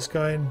otherwise it's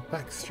going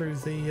back through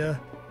the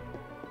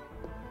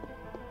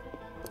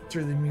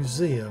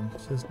museum.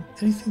 So there's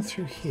anything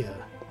through here?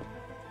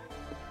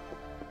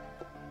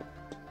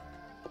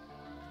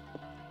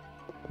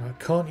 I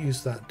can't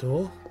use that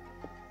door.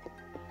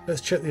 Let's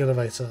check the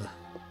elevator.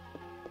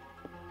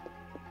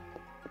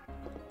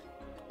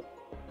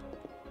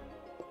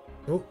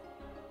 Oh.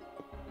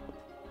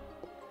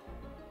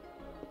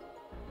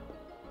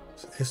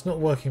 It's not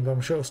working, but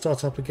I'm sure it'll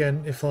start up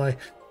again if I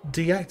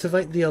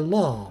deactivate the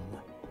alarm.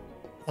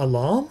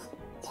 Alarm?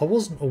 I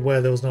wasn't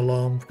aware there was an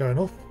alarm going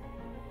off.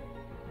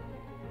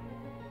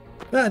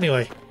 But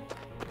anyway.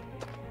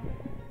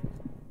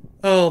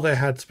 Oh, there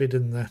had to be,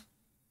 didn't there?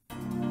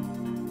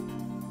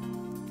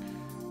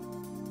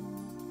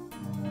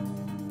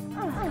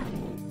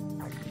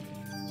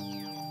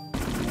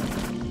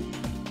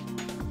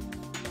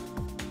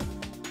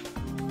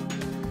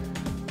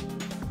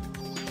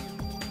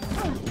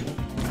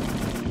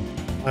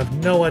 I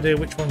have no idea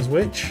which one's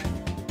which.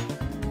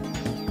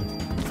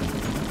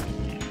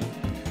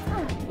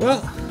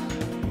 Well,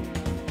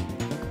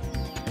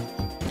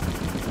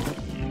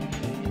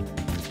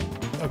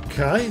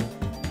 okay,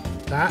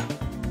 that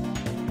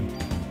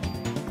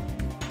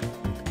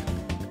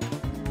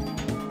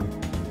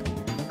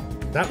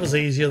was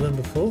easier than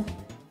before.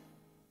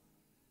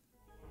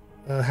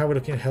 How are we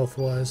looking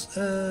health-wise?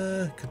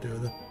 Could do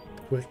with a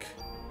quick.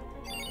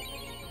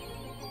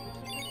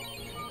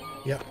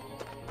 Yep.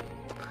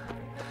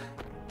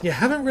 Yeah,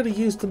 haven't really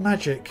used the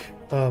magic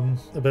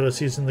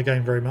abilities in the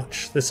game very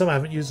much. There's some I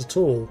haven't used at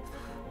all.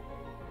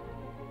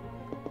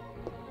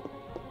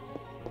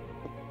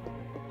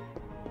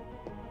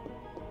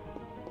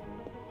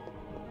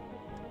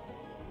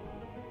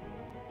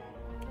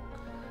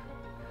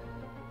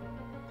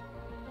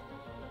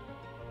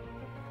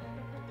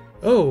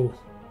 Oh,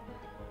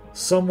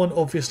 someone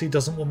obviously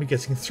doesn't want me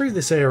getting through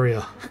this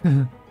area.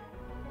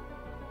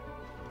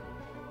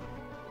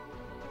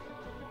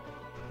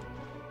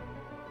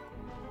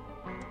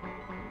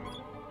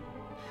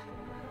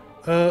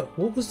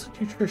 What was the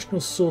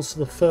nutritional source of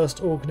the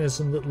first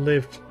organism that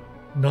lived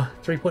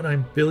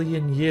 3.9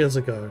 billion years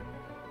ago?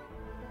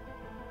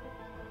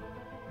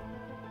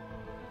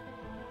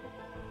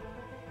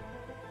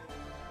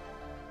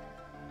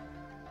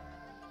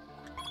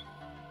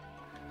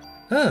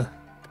 Huh.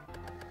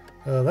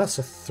 That's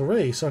a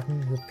 3, so I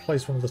can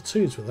replace one of the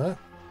 2s with that.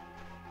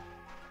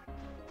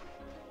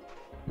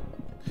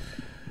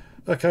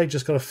 Okay,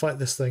 just got to fight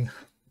this thing.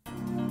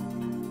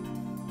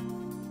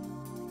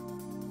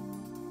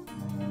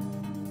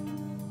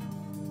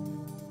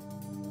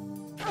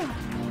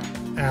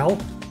 Ow.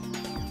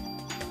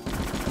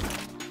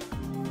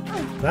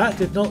 That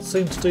did not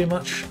seem to do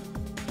much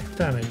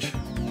damage.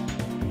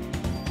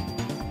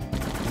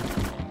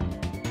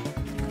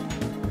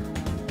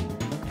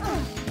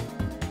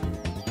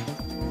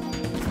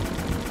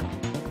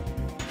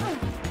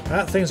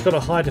 That thing's got a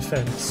high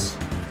defense.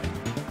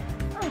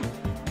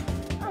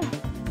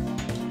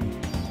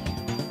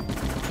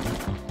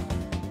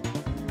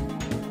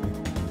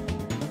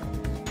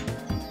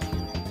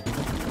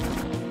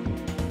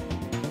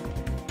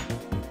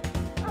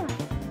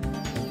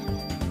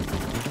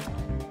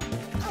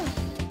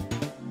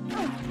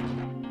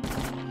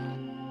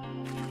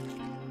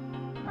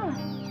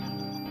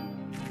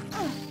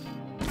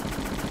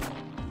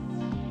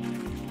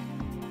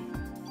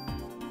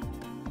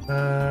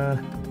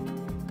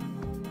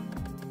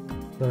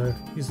 So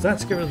use that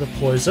to get rid of the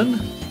poison.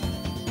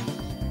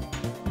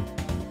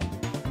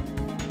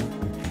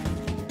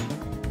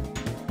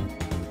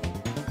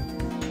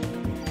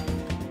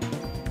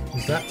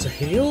 Use that to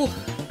heal.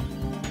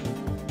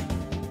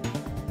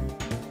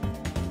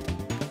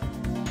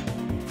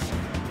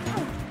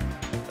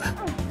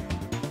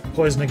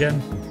 Poison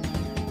again.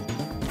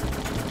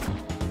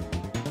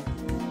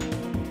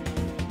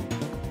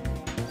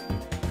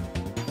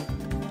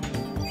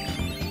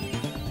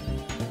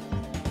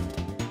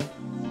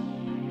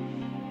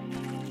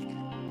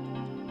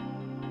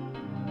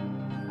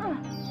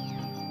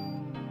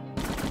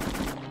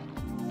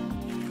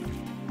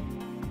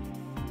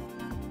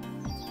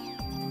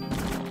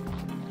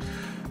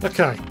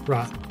 Okay,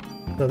 right.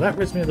 So that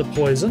rids me of the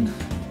poison.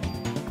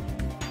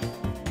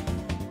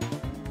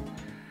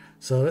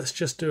 So let's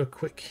just do a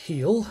quick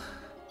heal.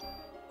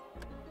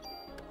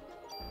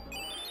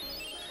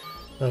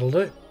 That'll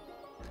do.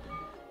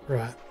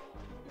 Right.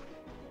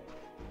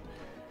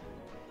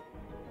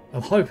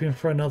 I'm hoping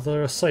for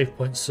another save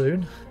point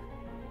soon.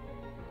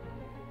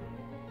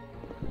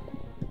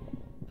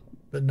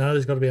 But no,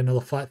 there's got to be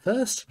another fight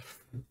first.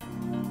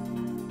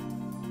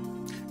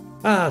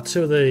 Ah,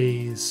 2 of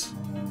these.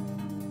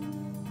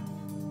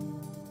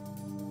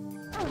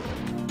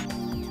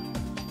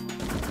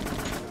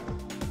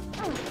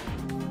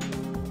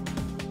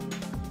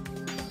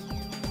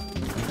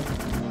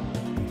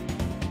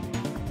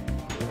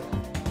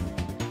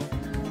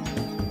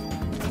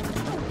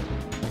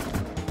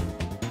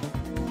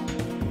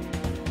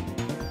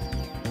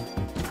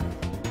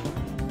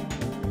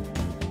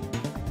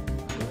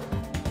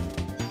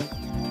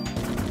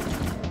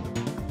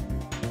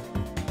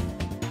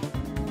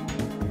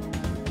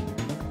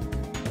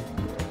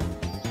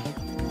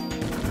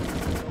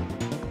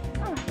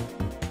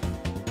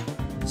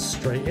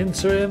 Straight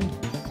into him.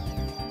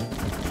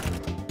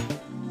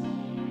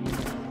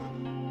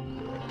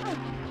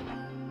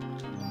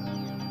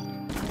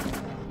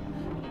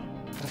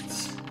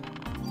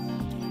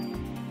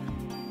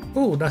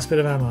 Oh, nice bit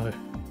of ammo.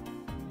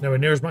 Nowhere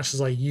near as much as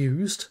I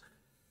used.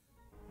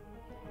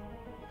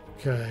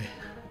 Okay.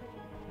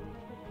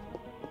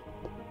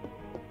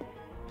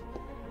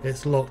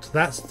 It's locked.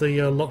 That's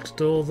the locked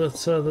door that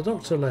the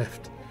doctor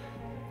left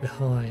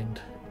behind.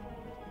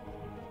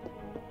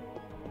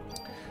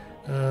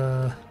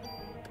 Oh.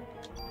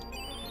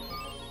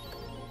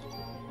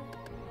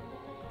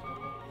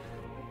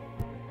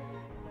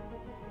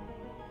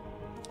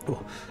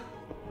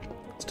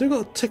 Still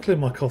got a tickle in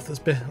my cough that's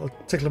been, or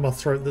tickle in my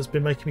throat that's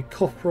been making me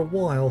cough for a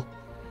while.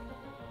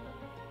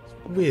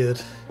 It's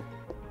weird.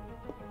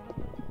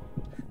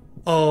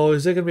 Oh,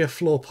 is there going to be a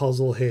floor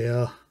puzzle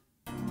here?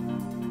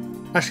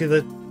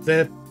 Actually,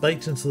 they're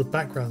baked into the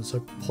background, so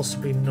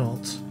possibly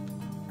not.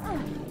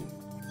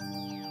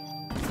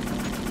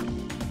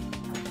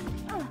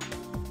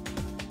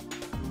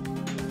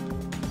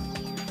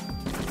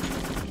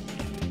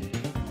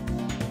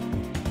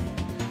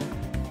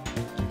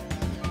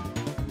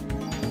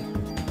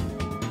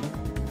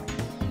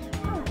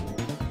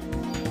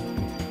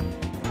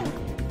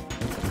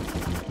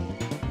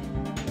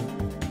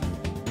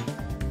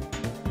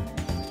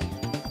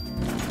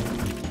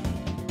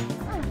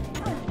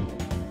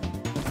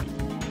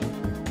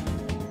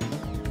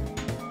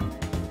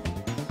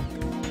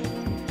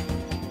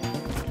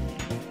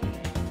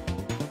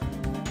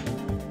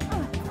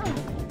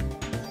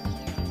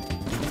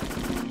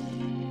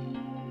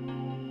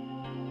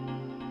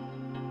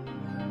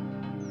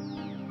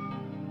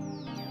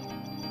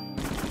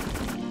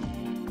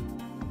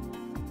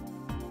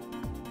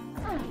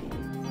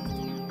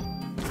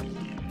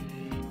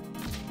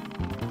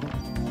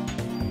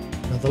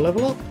 Another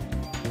level up.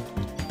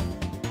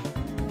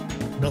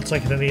 Not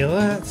taking any of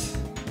that.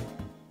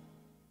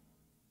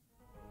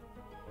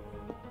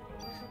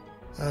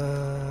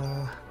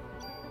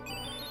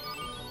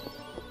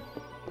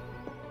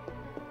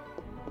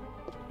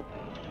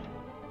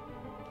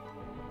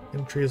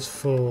 Inventory is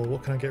full.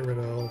 What can I get rid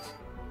of?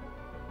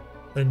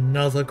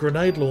 Another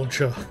grenade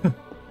launcher.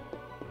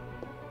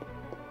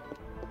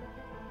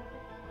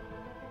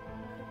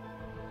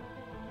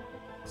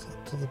 It's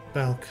up to the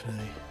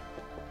balcony.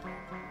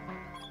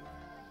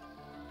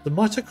 The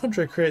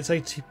mitochondria creates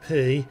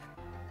ATP,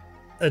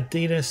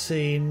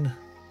 adenosine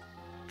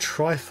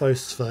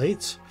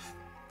triphosphate,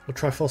 or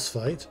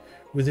triphosphate,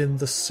 within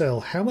the cell.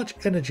 How much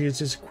energy is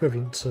this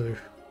equivalent to?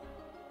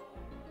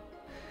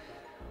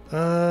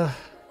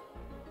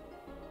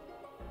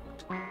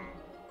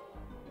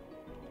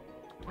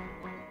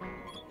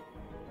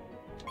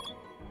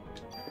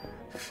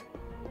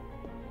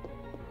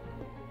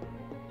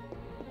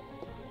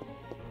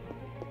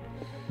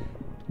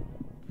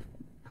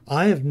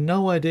 I have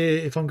no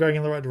idea if I'm going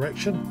in the right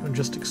direction. I'm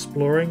just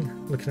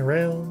exploring, looking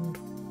around.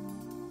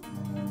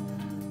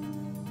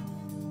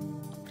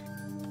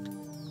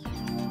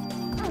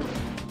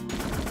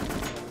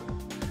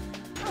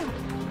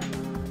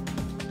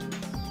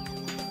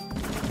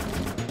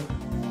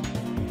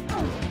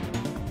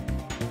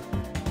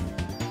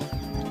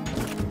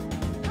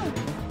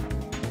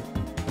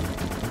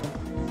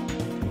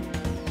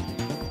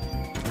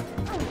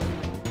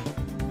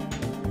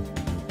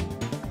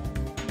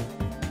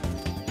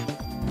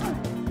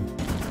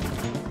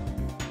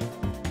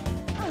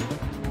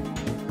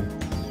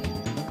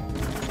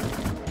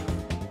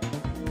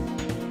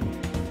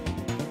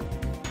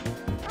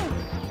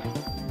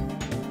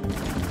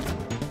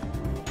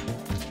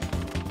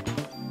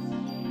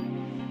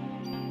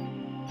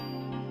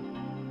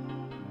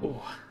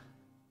 Oh.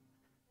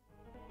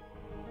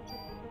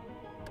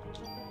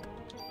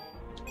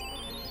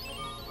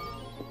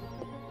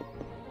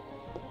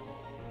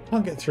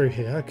 Can't get through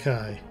here.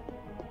 Okay.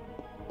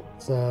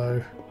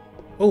 So,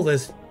 oh,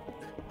 there's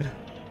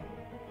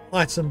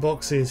item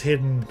boxes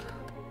hidden.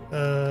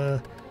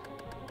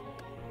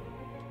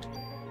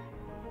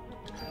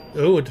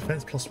 Oh, a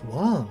defense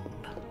 +1.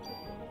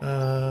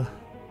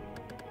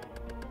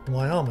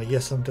 My armor.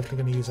 Yes, I'm definitely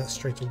going to use that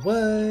straight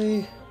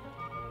away.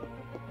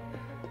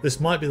 This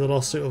might be the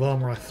last suit of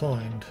armor I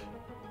find.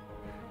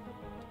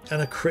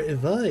 And a crit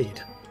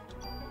evade.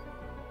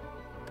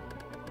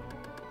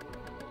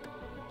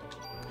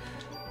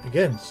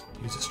 Again,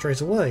 use it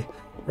straight away.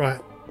 Right,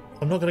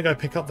 I'm not going to go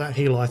pick up that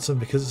heal item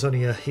because it's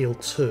only a heal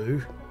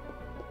 2.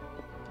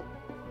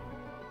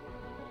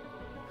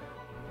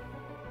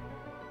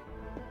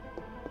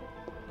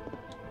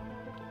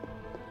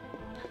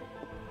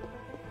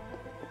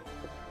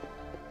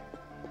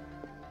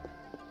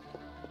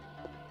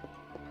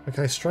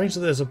 Okay, strange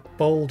that there's a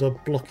boulder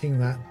blocking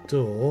that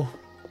door.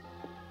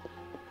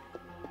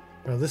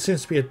 Well, this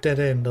seems to be a dead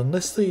end,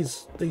 unless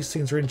these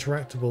things are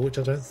interactable, which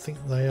I don't think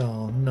they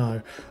are.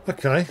 No.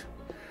 Okay.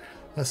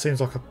 That seems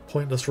like a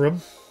pointless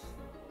room.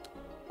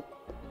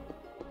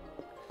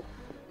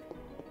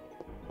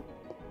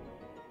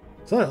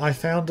 So, I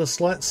found a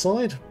slight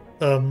side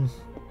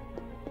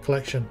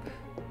collection.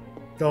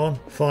 Go on,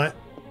 fight.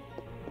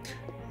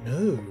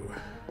 No.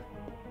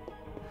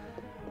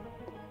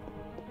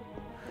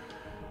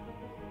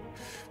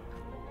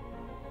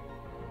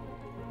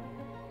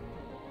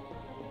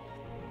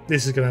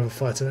 This is going to have a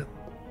fight in it.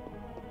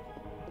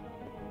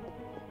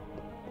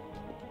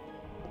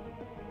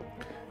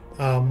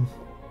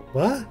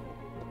 What?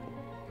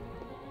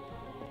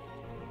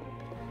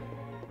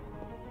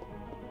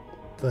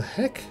 The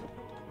heck?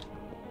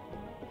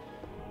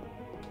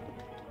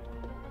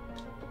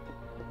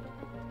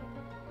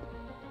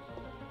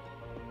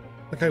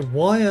 Okay,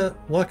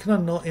 why can I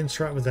not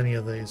interact with any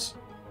of these?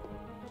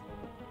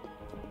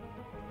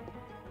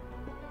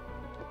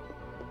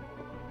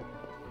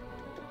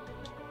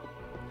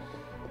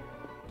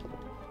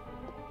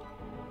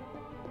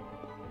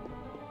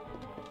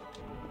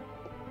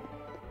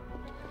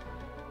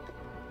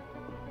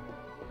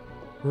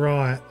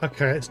 Right,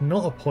 okay, it's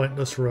not a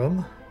pointless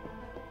room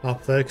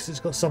up there because it's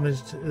got something.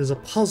 There's a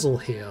puzzle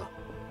here.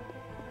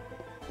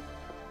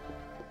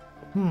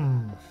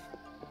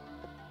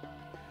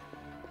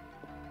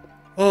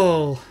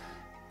 Oh,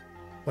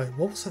 wait,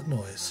 what was that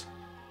noise?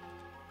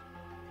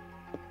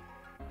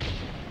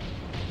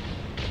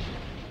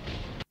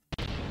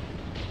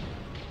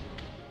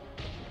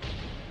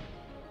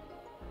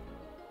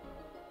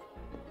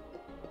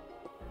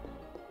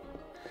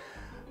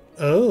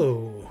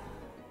 Oh.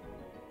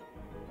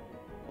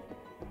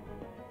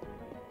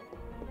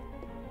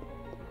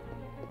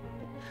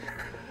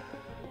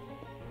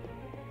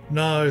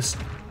 No.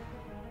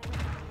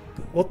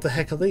 What the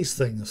heck are these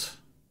things?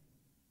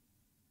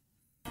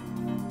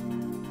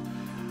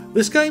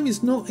 This game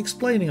is not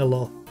explaining a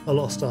lot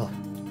of stuff.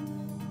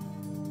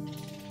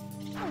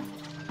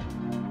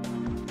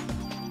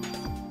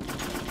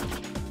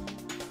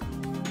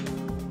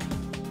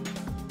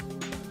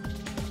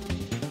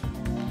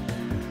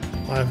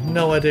 I have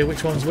no idea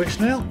which one's which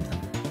now.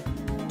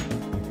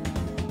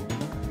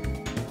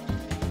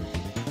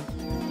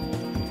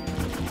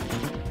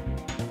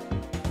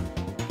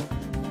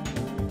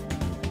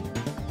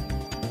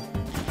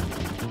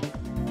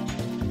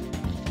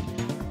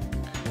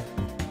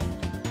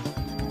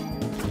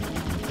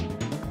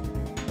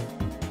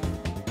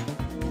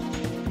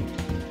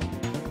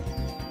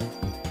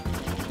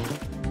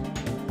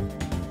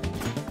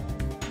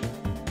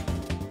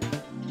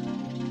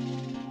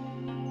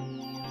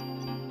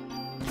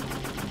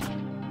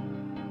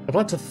 I'd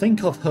like to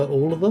think I've hurt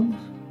all of them.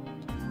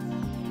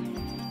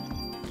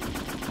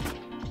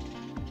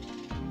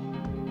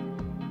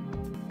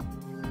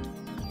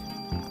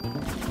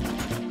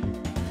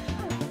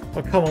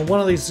 Oh, come on, one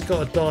of these has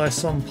got to die at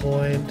some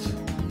point.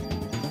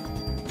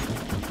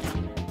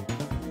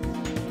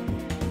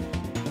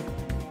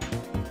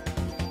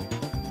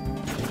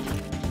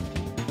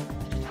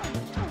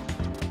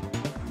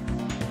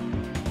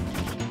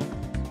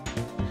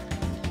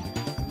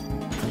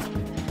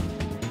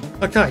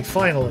 Okay,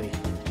 finally.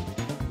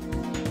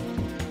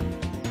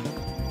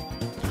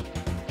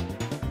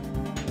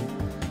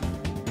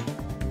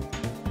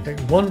 Okay,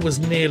 one was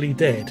nearly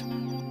dead.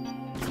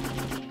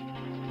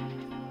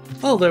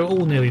 Oh, they're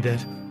all nearly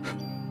dead.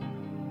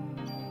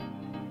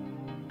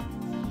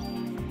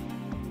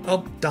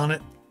 Oh, darn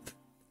it.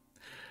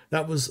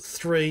 That was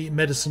 3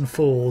 medicine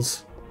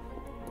 4s.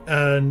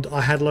 And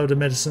I had a load of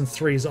medicine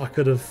 3s that I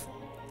could have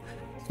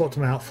swapped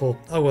them out for.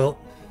 Oh well.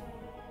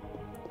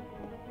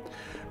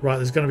 Right,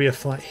 there's going to be a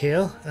fight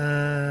here.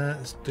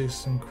 Let's do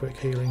some quick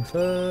healing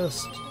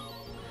first.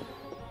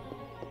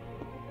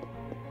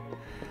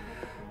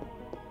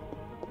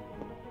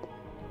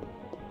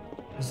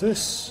 Is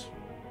this?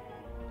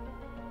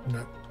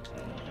 No.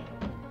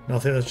 No, I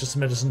think that's just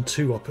medicine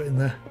 2 I put in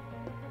there.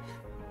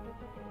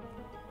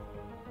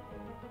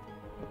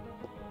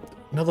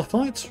 Another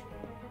fight?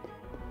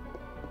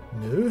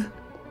 No.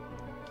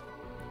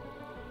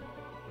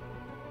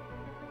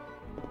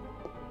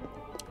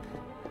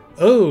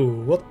 Oh,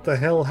 what the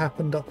hell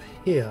happened up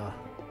here?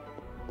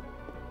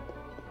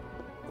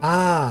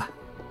 Ah!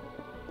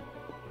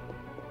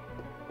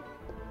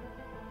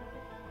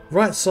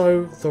 Right,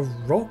 so the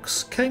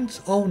rocks came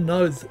to... Oh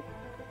no, the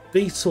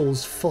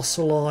beetles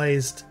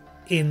fossilised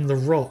in the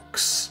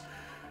rocks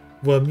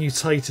were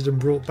mutated and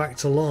brought back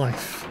to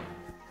life.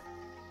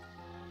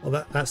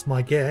 Well, that's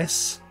my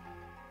guess.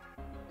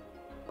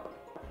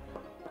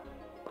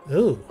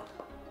 Oh.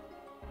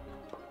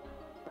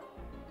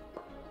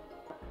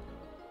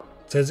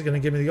 So is it going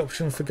to give me the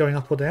option for going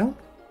up or down?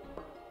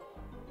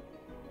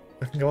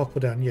 I can go up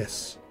or down,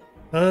 yes.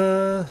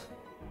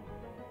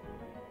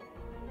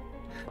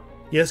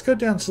 Yeah, let's go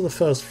down to the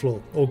first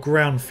floor, or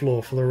ground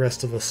floor for the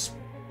rest of us.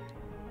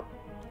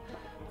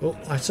 Oh,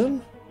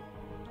 item.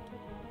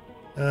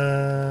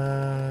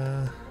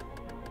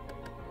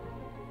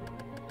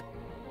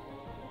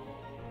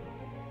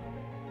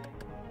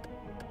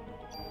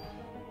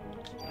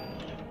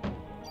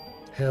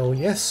 Hell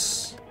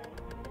yes.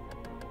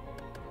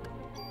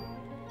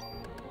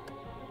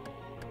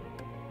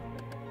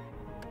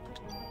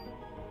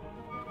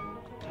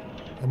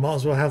 I might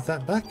as well have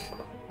that back.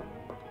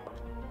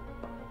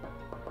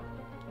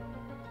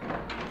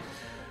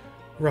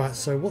 Right,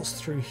 so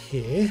what's through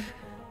here?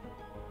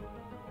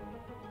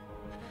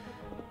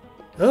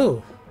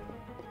 Oh!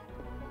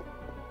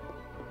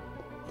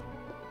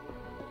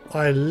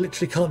 I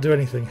literally can't do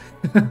anything.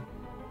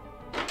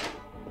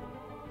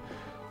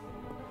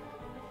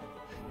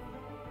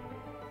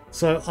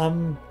 So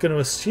I'm going to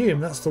assume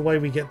that's the way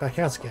we get back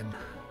out again.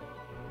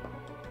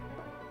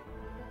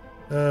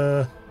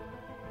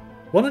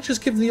 Why not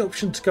just give them the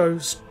option to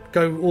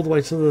go all the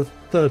way to the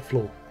third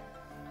floor?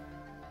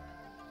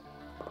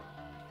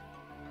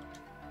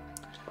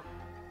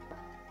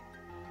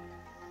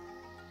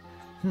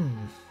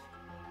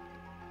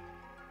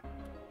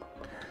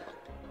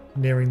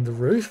 Nearing the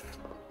roof.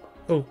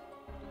 Oh.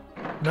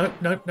 No,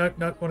 no, no,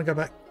 no. Want to go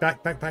back.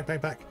 Back.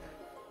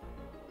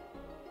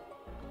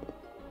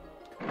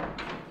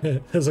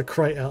 There's a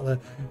crate out there.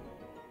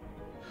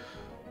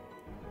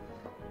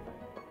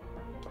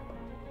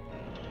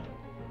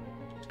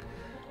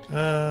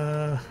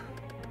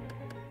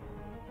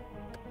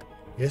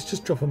 Yes,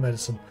 just drop a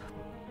medicine.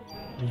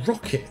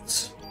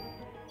 Rocket.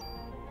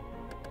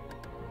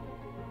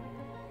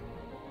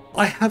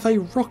 I have a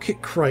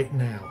rocket crate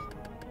now.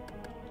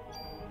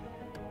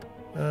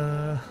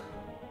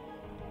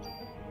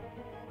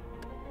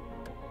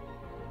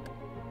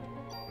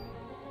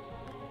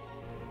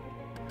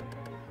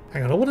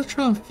 Hang on, I want to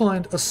try and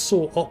find a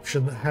sort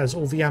option that has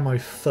all the ammo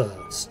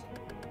first.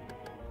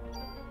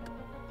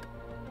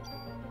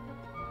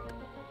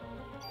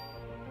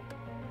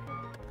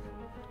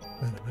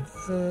 Wait a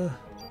minute.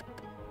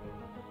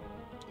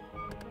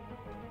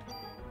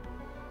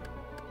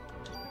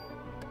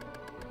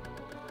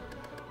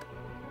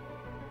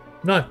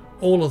 No,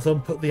 all of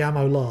them put the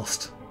ammo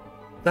last.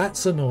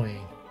 That's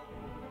annoying.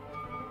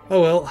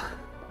 Oh well.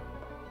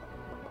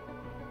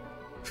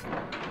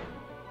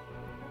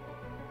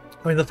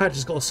 I mean, the fact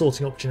it's got a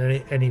sorting option in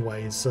it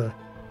anyway is a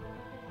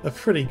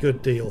pretty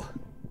good deal.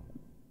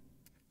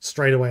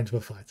 Straight away into a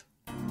fight.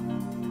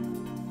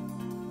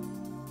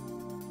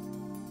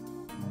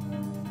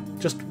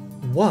 Just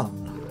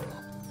one.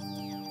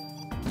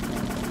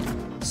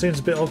 Seems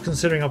a bit odd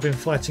considering I've been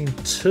fighting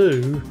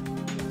two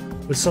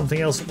with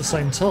something else at the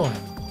same time.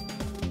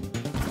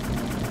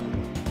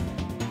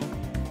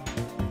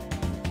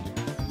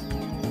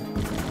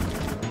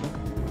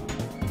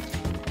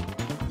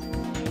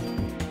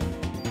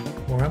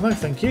 More ammo,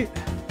 thank you.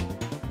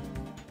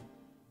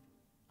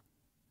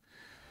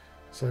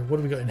 So what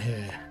have we got in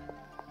here?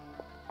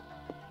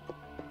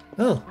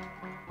 Oh.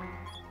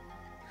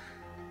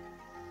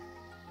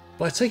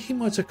 By taking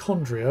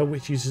mitochondria,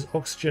 which uses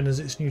oxygen as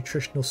its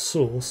nutritional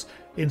source,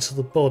 into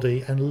the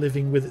body and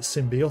living with it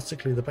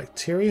symbiotically, the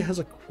bacteria has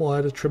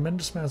acquired a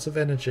tremendous amount of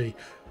energy.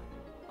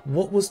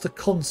 What was the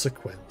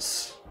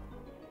consequence?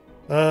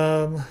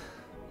 Aging,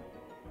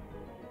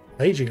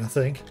 I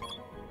think.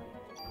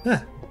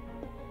 Yeah.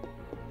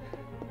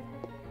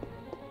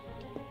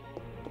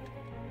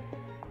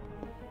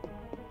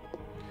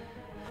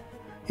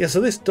 Yeah, so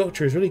this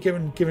doctor is really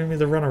giving me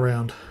the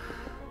runaround.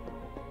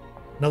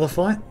 Another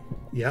fight?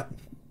 Yep.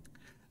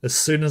 As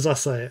soon as I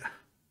say it.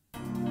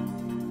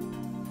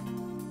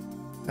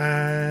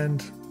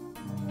 And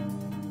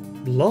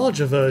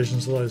larger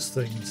versions of those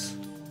things.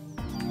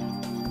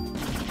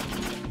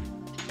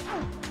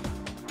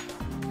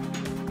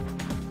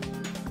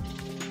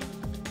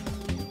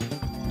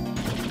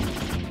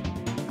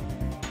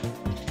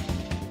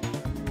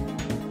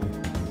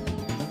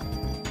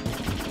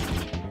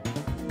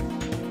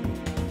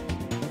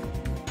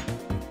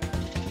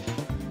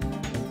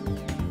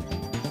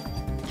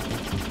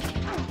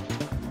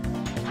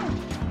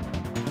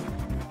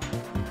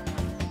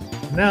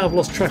 Now I've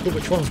lost track of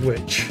which one's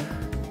which.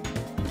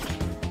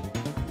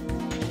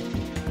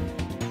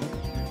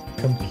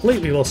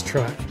 Completely lost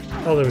track.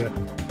 Oh, there we go.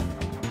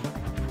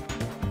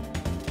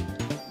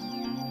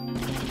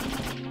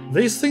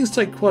 These things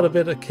take quite a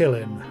bit of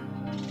killing.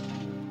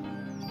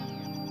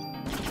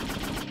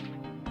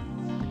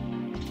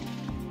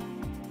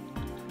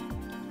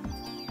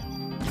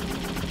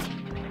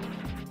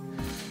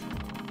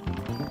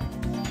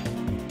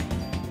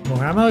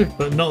 more ammo,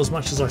 but not as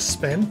much as I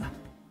spent.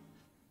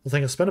 I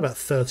think I spent about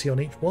 30 on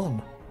each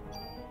one.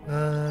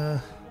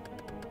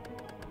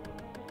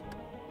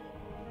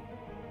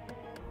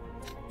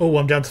 Oh,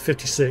 I'm down to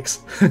 56.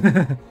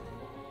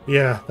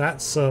 Yeah,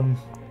 that's not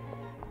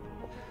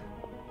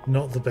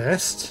the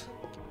best.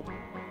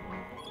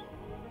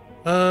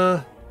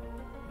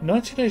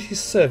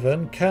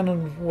 1987,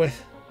 Canon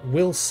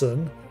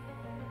Wilson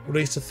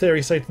released a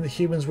theory stating that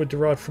humans were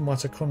derived from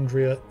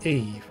mitochondria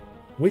Eve.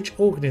 Which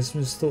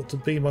organism is thought to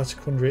be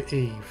mitochondria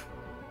Eve?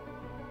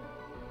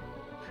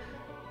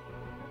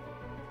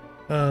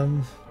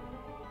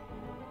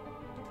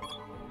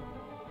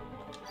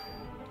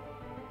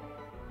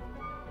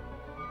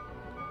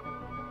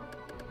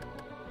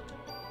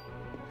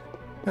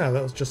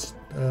 That was just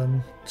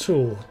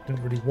tool.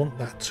 Didn't really want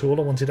that tool.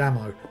 I wanted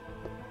ammo.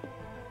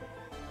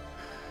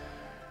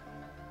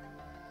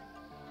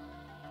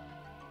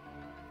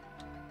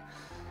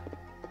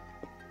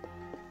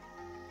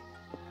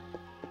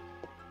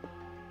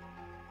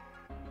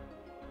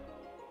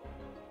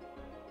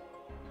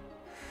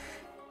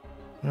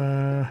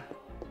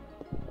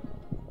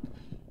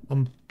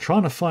 I'm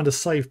trying to find a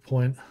save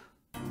point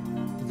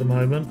at the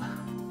moment.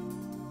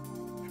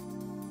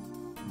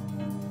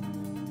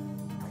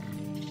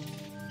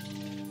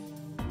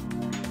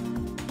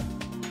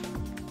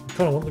 I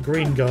kind of want the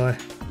green guy.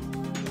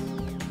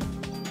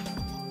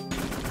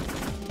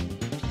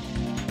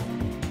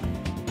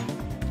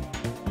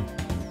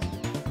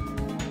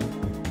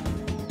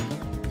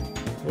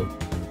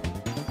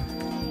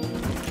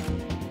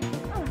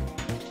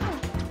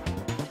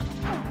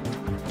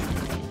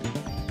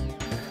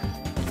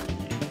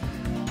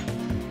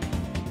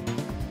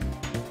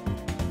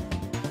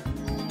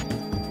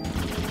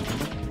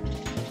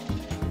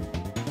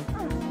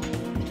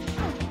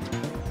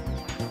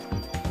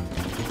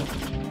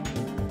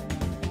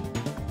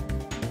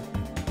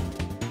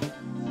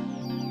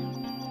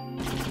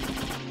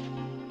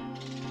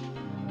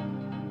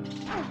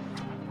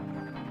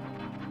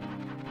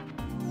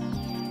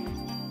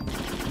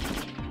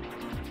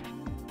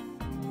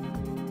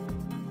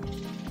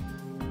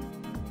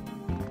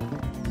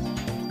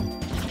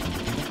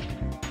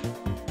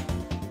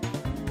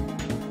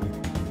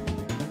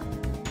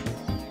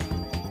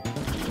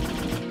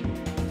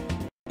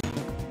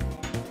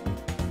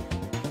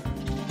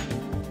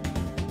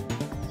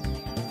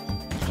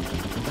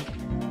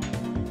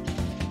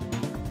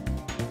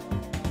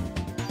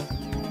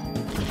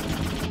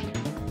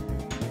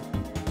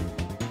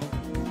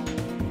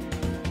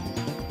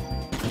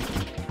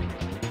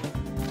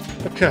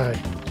 Okay.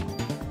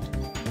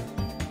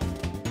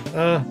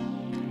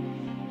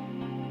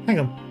 Hang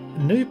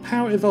on. New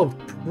power evolved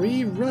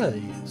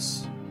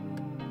pre-raise.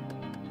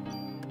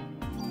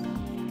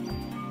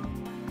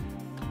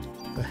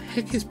 The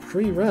heck is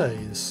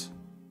pre-raise?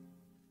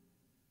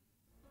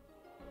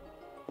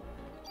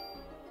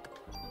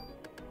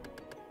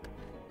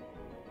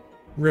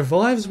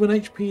 Revives when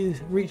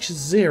HP reaches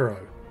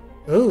 0.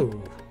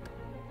 Oh.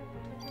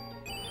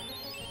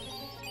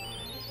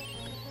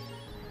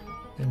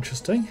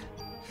 Interesting.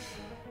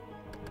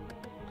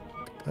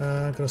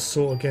 I'm going to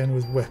sort again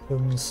with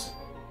weapons.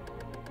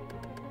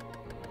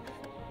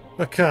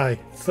 Okay,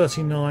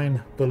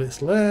 39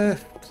 bullets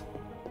left.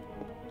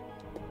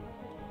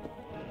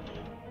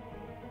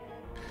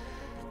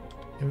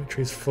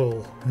 Inventory's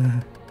full.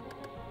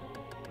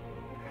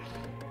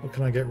 What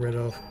can I get rid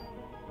of?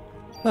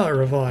 Oh,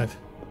 revive.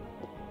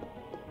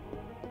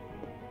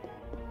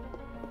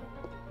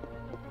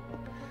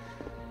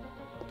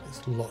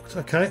 It's locked.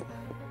 Okay.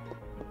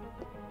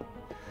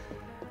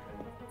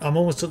 I'm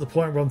almost at the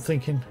point where I'm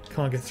thinking,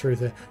 can't get through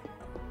there.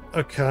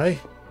 Okay.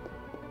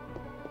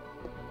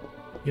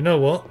 You know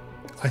what?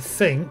 I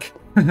think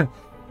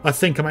I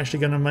think I'm actually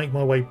going to make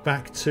my way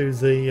back to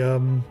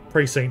the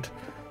precinct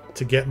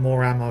to get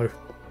more ammo.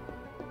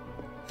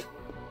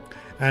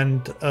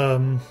 And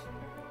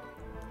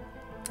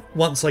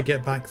once I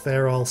get back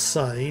there, I'll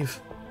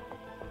save.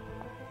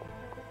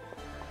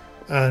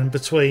 And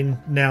between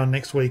now and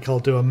next week, I'll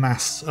do a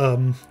mass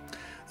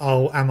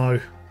ammo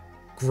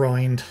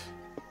grind.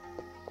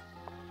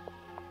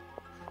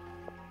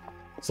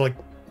 It's like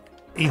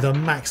either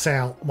max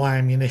out my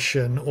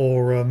ammunition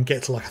or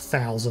get to like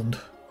 1,000.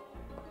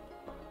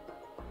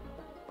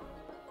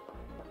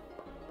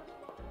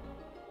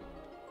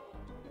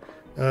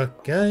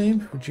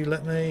 Game, would you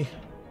let me?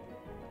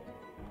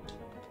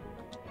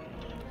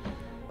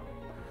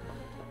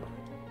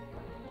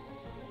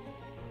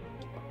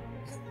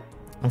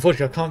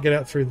 Unfortunately, I can't get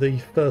out through the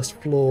first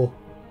floor.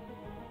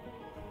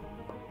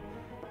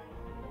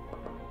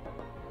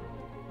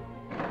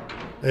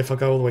 If I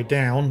go all the way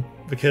down,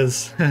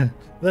 because then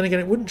again,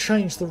 it wouldn't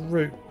change the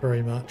route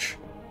very much.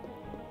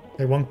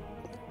 Okay, one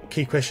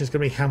key question is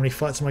going to be how many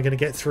fights am I going to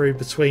get through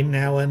between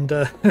now and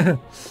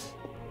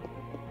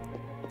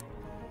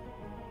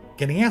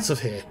getting out of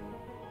here.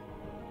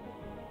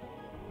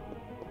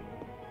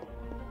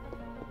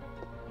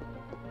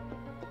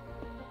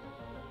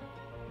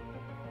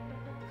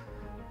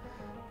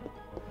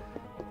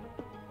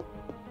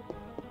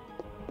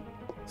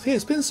 So yeah,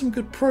 it's been some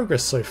good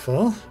progress so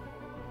far.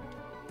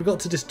 We got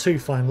to Disc 2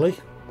 finally.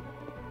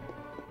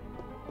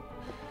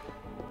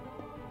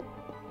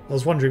 I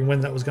was wondering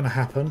when that was going to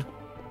happen.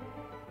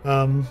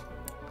 So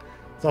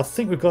I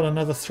think we've got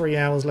another 3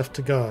 hours left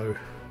to go.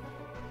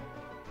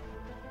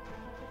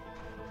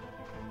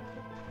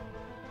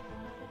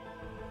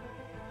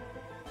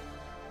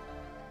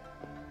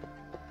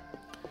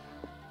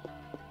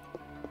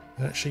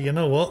 Actually, you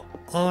know what?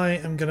 I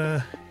am going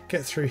to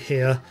get through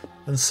here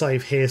and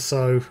save here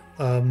so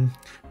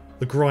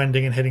the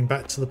grinding and heading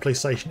back to the police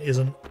station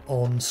isn't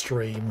on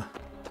stream.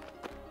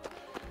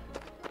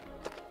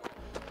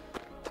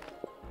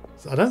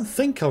 So I don't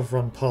think I've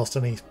run past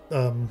any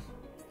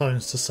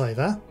phones to say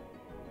that.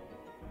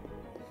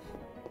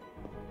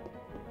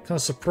 Kind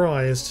of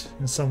surprised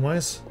in some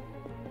ways.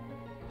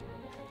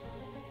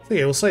 So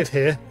yeah, we'll save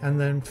here and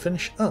then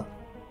finish up.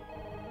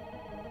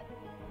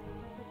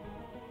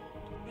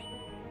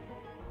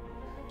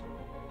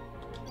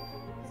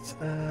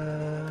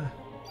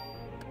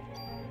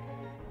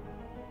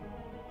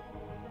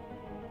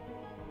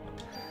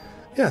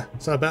 Yeah,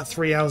 so about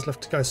 3 hours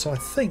left to go. So I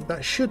think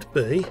that should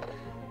be,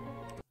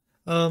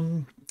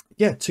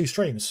 yeah, 2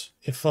 streams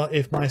if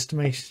my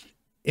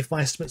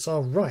estimates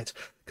are right,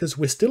 because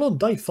we're still on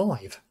day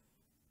 5.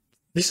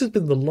 This has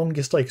been the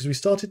longest day because we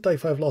started day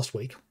 5 last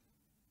week.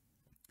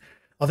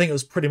 I think it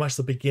was pretty much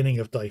the beginning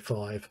of day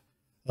 5.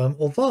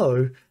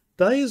 Although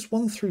days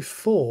 1 through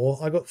 4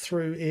 I got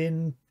through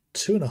in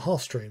 2.5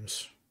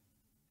 streams.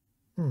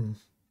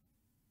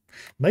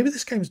 Maybe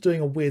this game's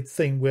doing a weird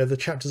thing where the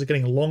chapters are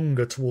getting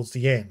longer towards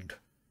the end.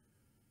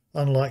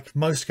 Unlike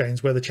most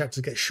games where the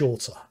chapters get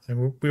shorter.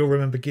 And we all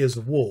remember Gears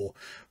of War,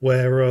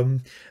 where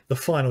the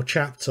final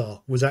chapter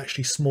was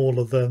actually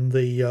smaller than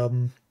the...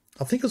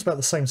 I think it was about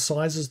the same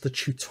size as the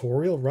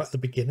tutorial right at the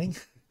beginning.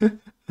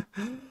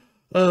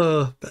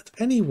 But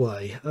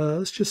anyway,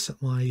 let's just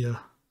set my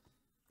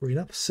screen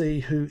up,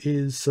 see who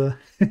is...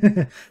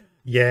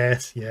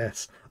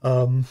 yes.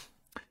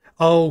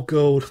 Oh,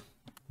 God.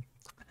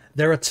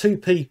 There are 2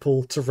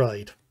 people to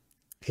raid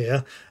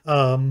here,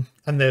 and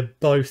they're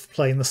both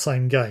playing the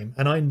same game.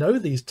 And I know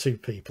these 2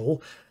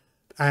 people,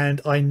 and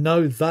I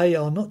know they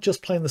are not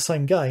just playing the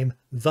same game,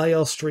 they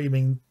are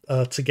streaming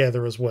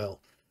together as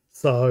well.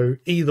 So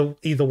either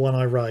one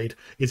I raid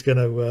is going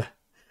to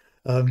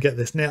get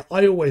this. Now,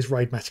 I always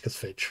raid Maticus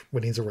Fitch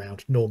when he's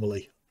around,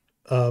 normally.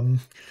 Yeah,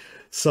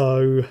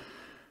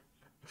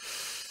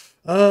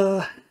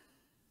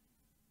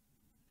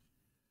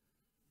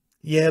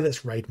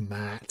 let's raid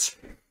Matt.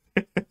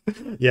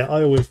 Yeah,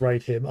 I always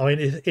raid him. I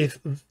mean, if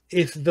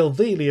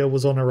Velvelia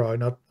was on her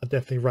own, I'd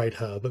definitely raid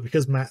her. But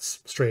because Matt's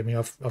streaming,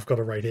 I've got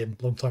to raid him.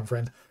 Long time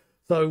friend.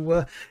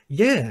 So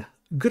yeah,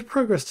 good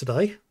progress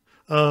today.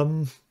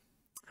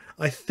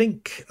 I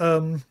think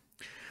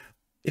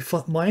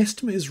if my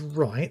estimate is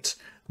right,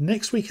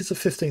 next week is the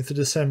 15th of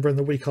December and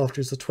the week after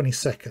is the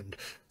 22nd.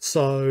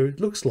 So it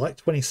looks like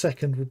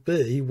 22nd will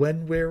be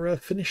when we're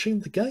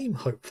finishing the game,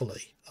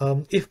 hopefully.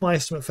 If my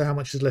estimate for how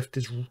much is left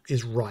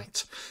is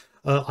right.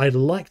 I'd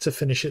like to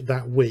finish it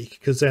that week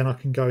because then I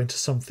can go into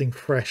something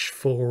fresh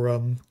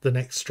for the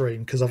next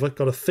stream, because I've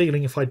got a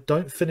feeling if I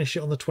don't finish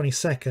it on the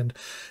 22nd,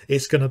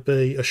 it's going to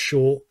be a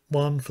short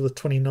one for the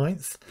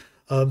 29th.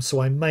 So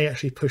I may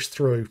actually push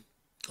through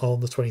on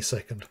the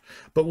 22nd,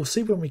 but we'll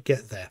see when we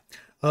get there.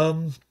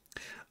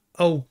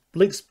 Oh,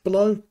 links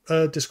below,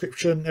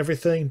 description,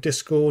 everything,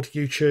 Discord,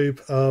 YouTube.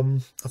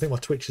 I think my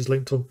Twitch is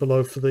linked on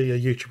below for the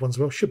YouTube ones as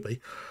well, should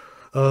be.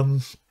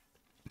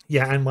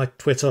 Yeah, and my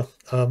Twitter,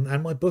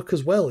 and my book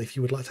as well, if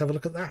you would like to have a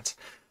look at that.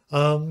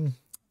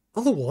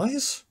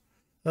 Otherwise,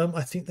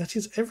 I think that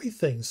is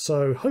everything.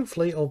 So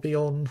hopefully I'll be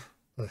on...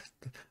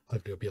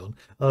 hopefully I'll be on.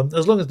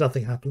 As long as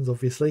nothing happens,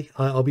 obviously.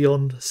 I'll be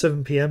on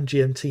 7 PM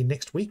GMT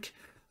next week,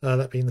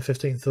 that being the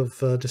 15th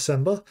of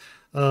December.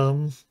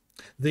 The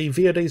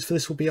VODs for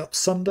this will be up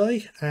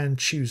Sunday and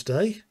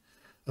Tuesday.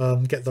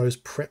 Get those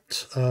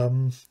prepped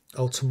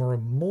tomorrow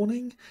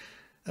morning.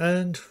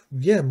 And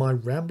yeah, my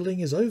rambling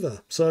is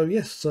over. So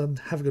yes,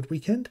 have a good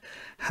weekend,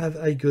 have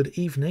a good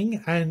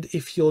evening, and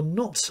if you're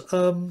not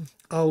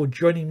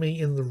joining me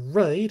in the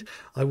raid,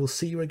 I will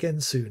see you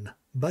again soon.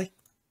 Bye.